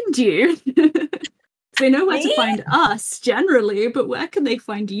find you? They know where to find us generally, but where can they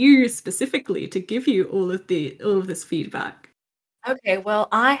find you specifically to give you all of this feedback? Okay, well,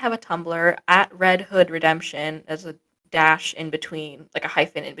 I have a Tumblr at Red Hood Redemption. There's a dash in between, like a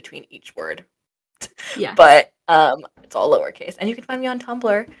hyphen in between each word. Yeah. But it's all lowercase. And you can find me on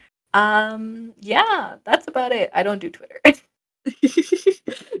Tumblr. Yeah, that's about it. I don't do Twitter.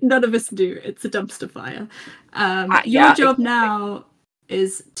 None of us do. It's a dumpster fire. Your job now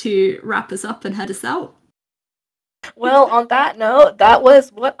is to wrap us up and head us out. Well, on that note, that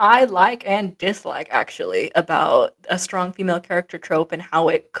was what I like and dislike actually about a strong female character trope and how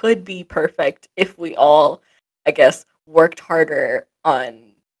it could be perfect if we all, I guess, worked harder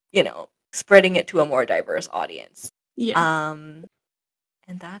on, spreading it to a more diverse audience. Yeah. Um,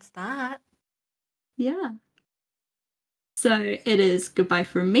 and that's that. Yeah. So it is goodbye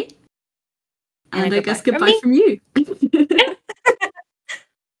from me. And a And I goodbye guess from goodbye me. from you.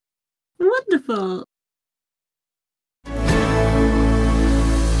 Wonderful.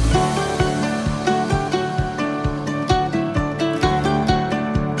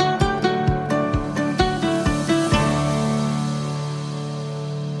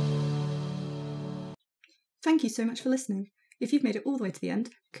 Thank you so much for listening. If you've made it all the way to the end,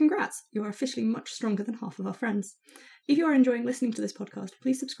 congrats! You are officially much stronger than half of our friends. If you are enjoying listening to this podcast,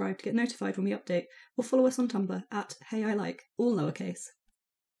 please subscribe to get notified when we update, or follow us on Tumblr at HeyILike, all lowercase.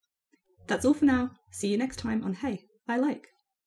 That's all for now. See you next time on Hey, I Like.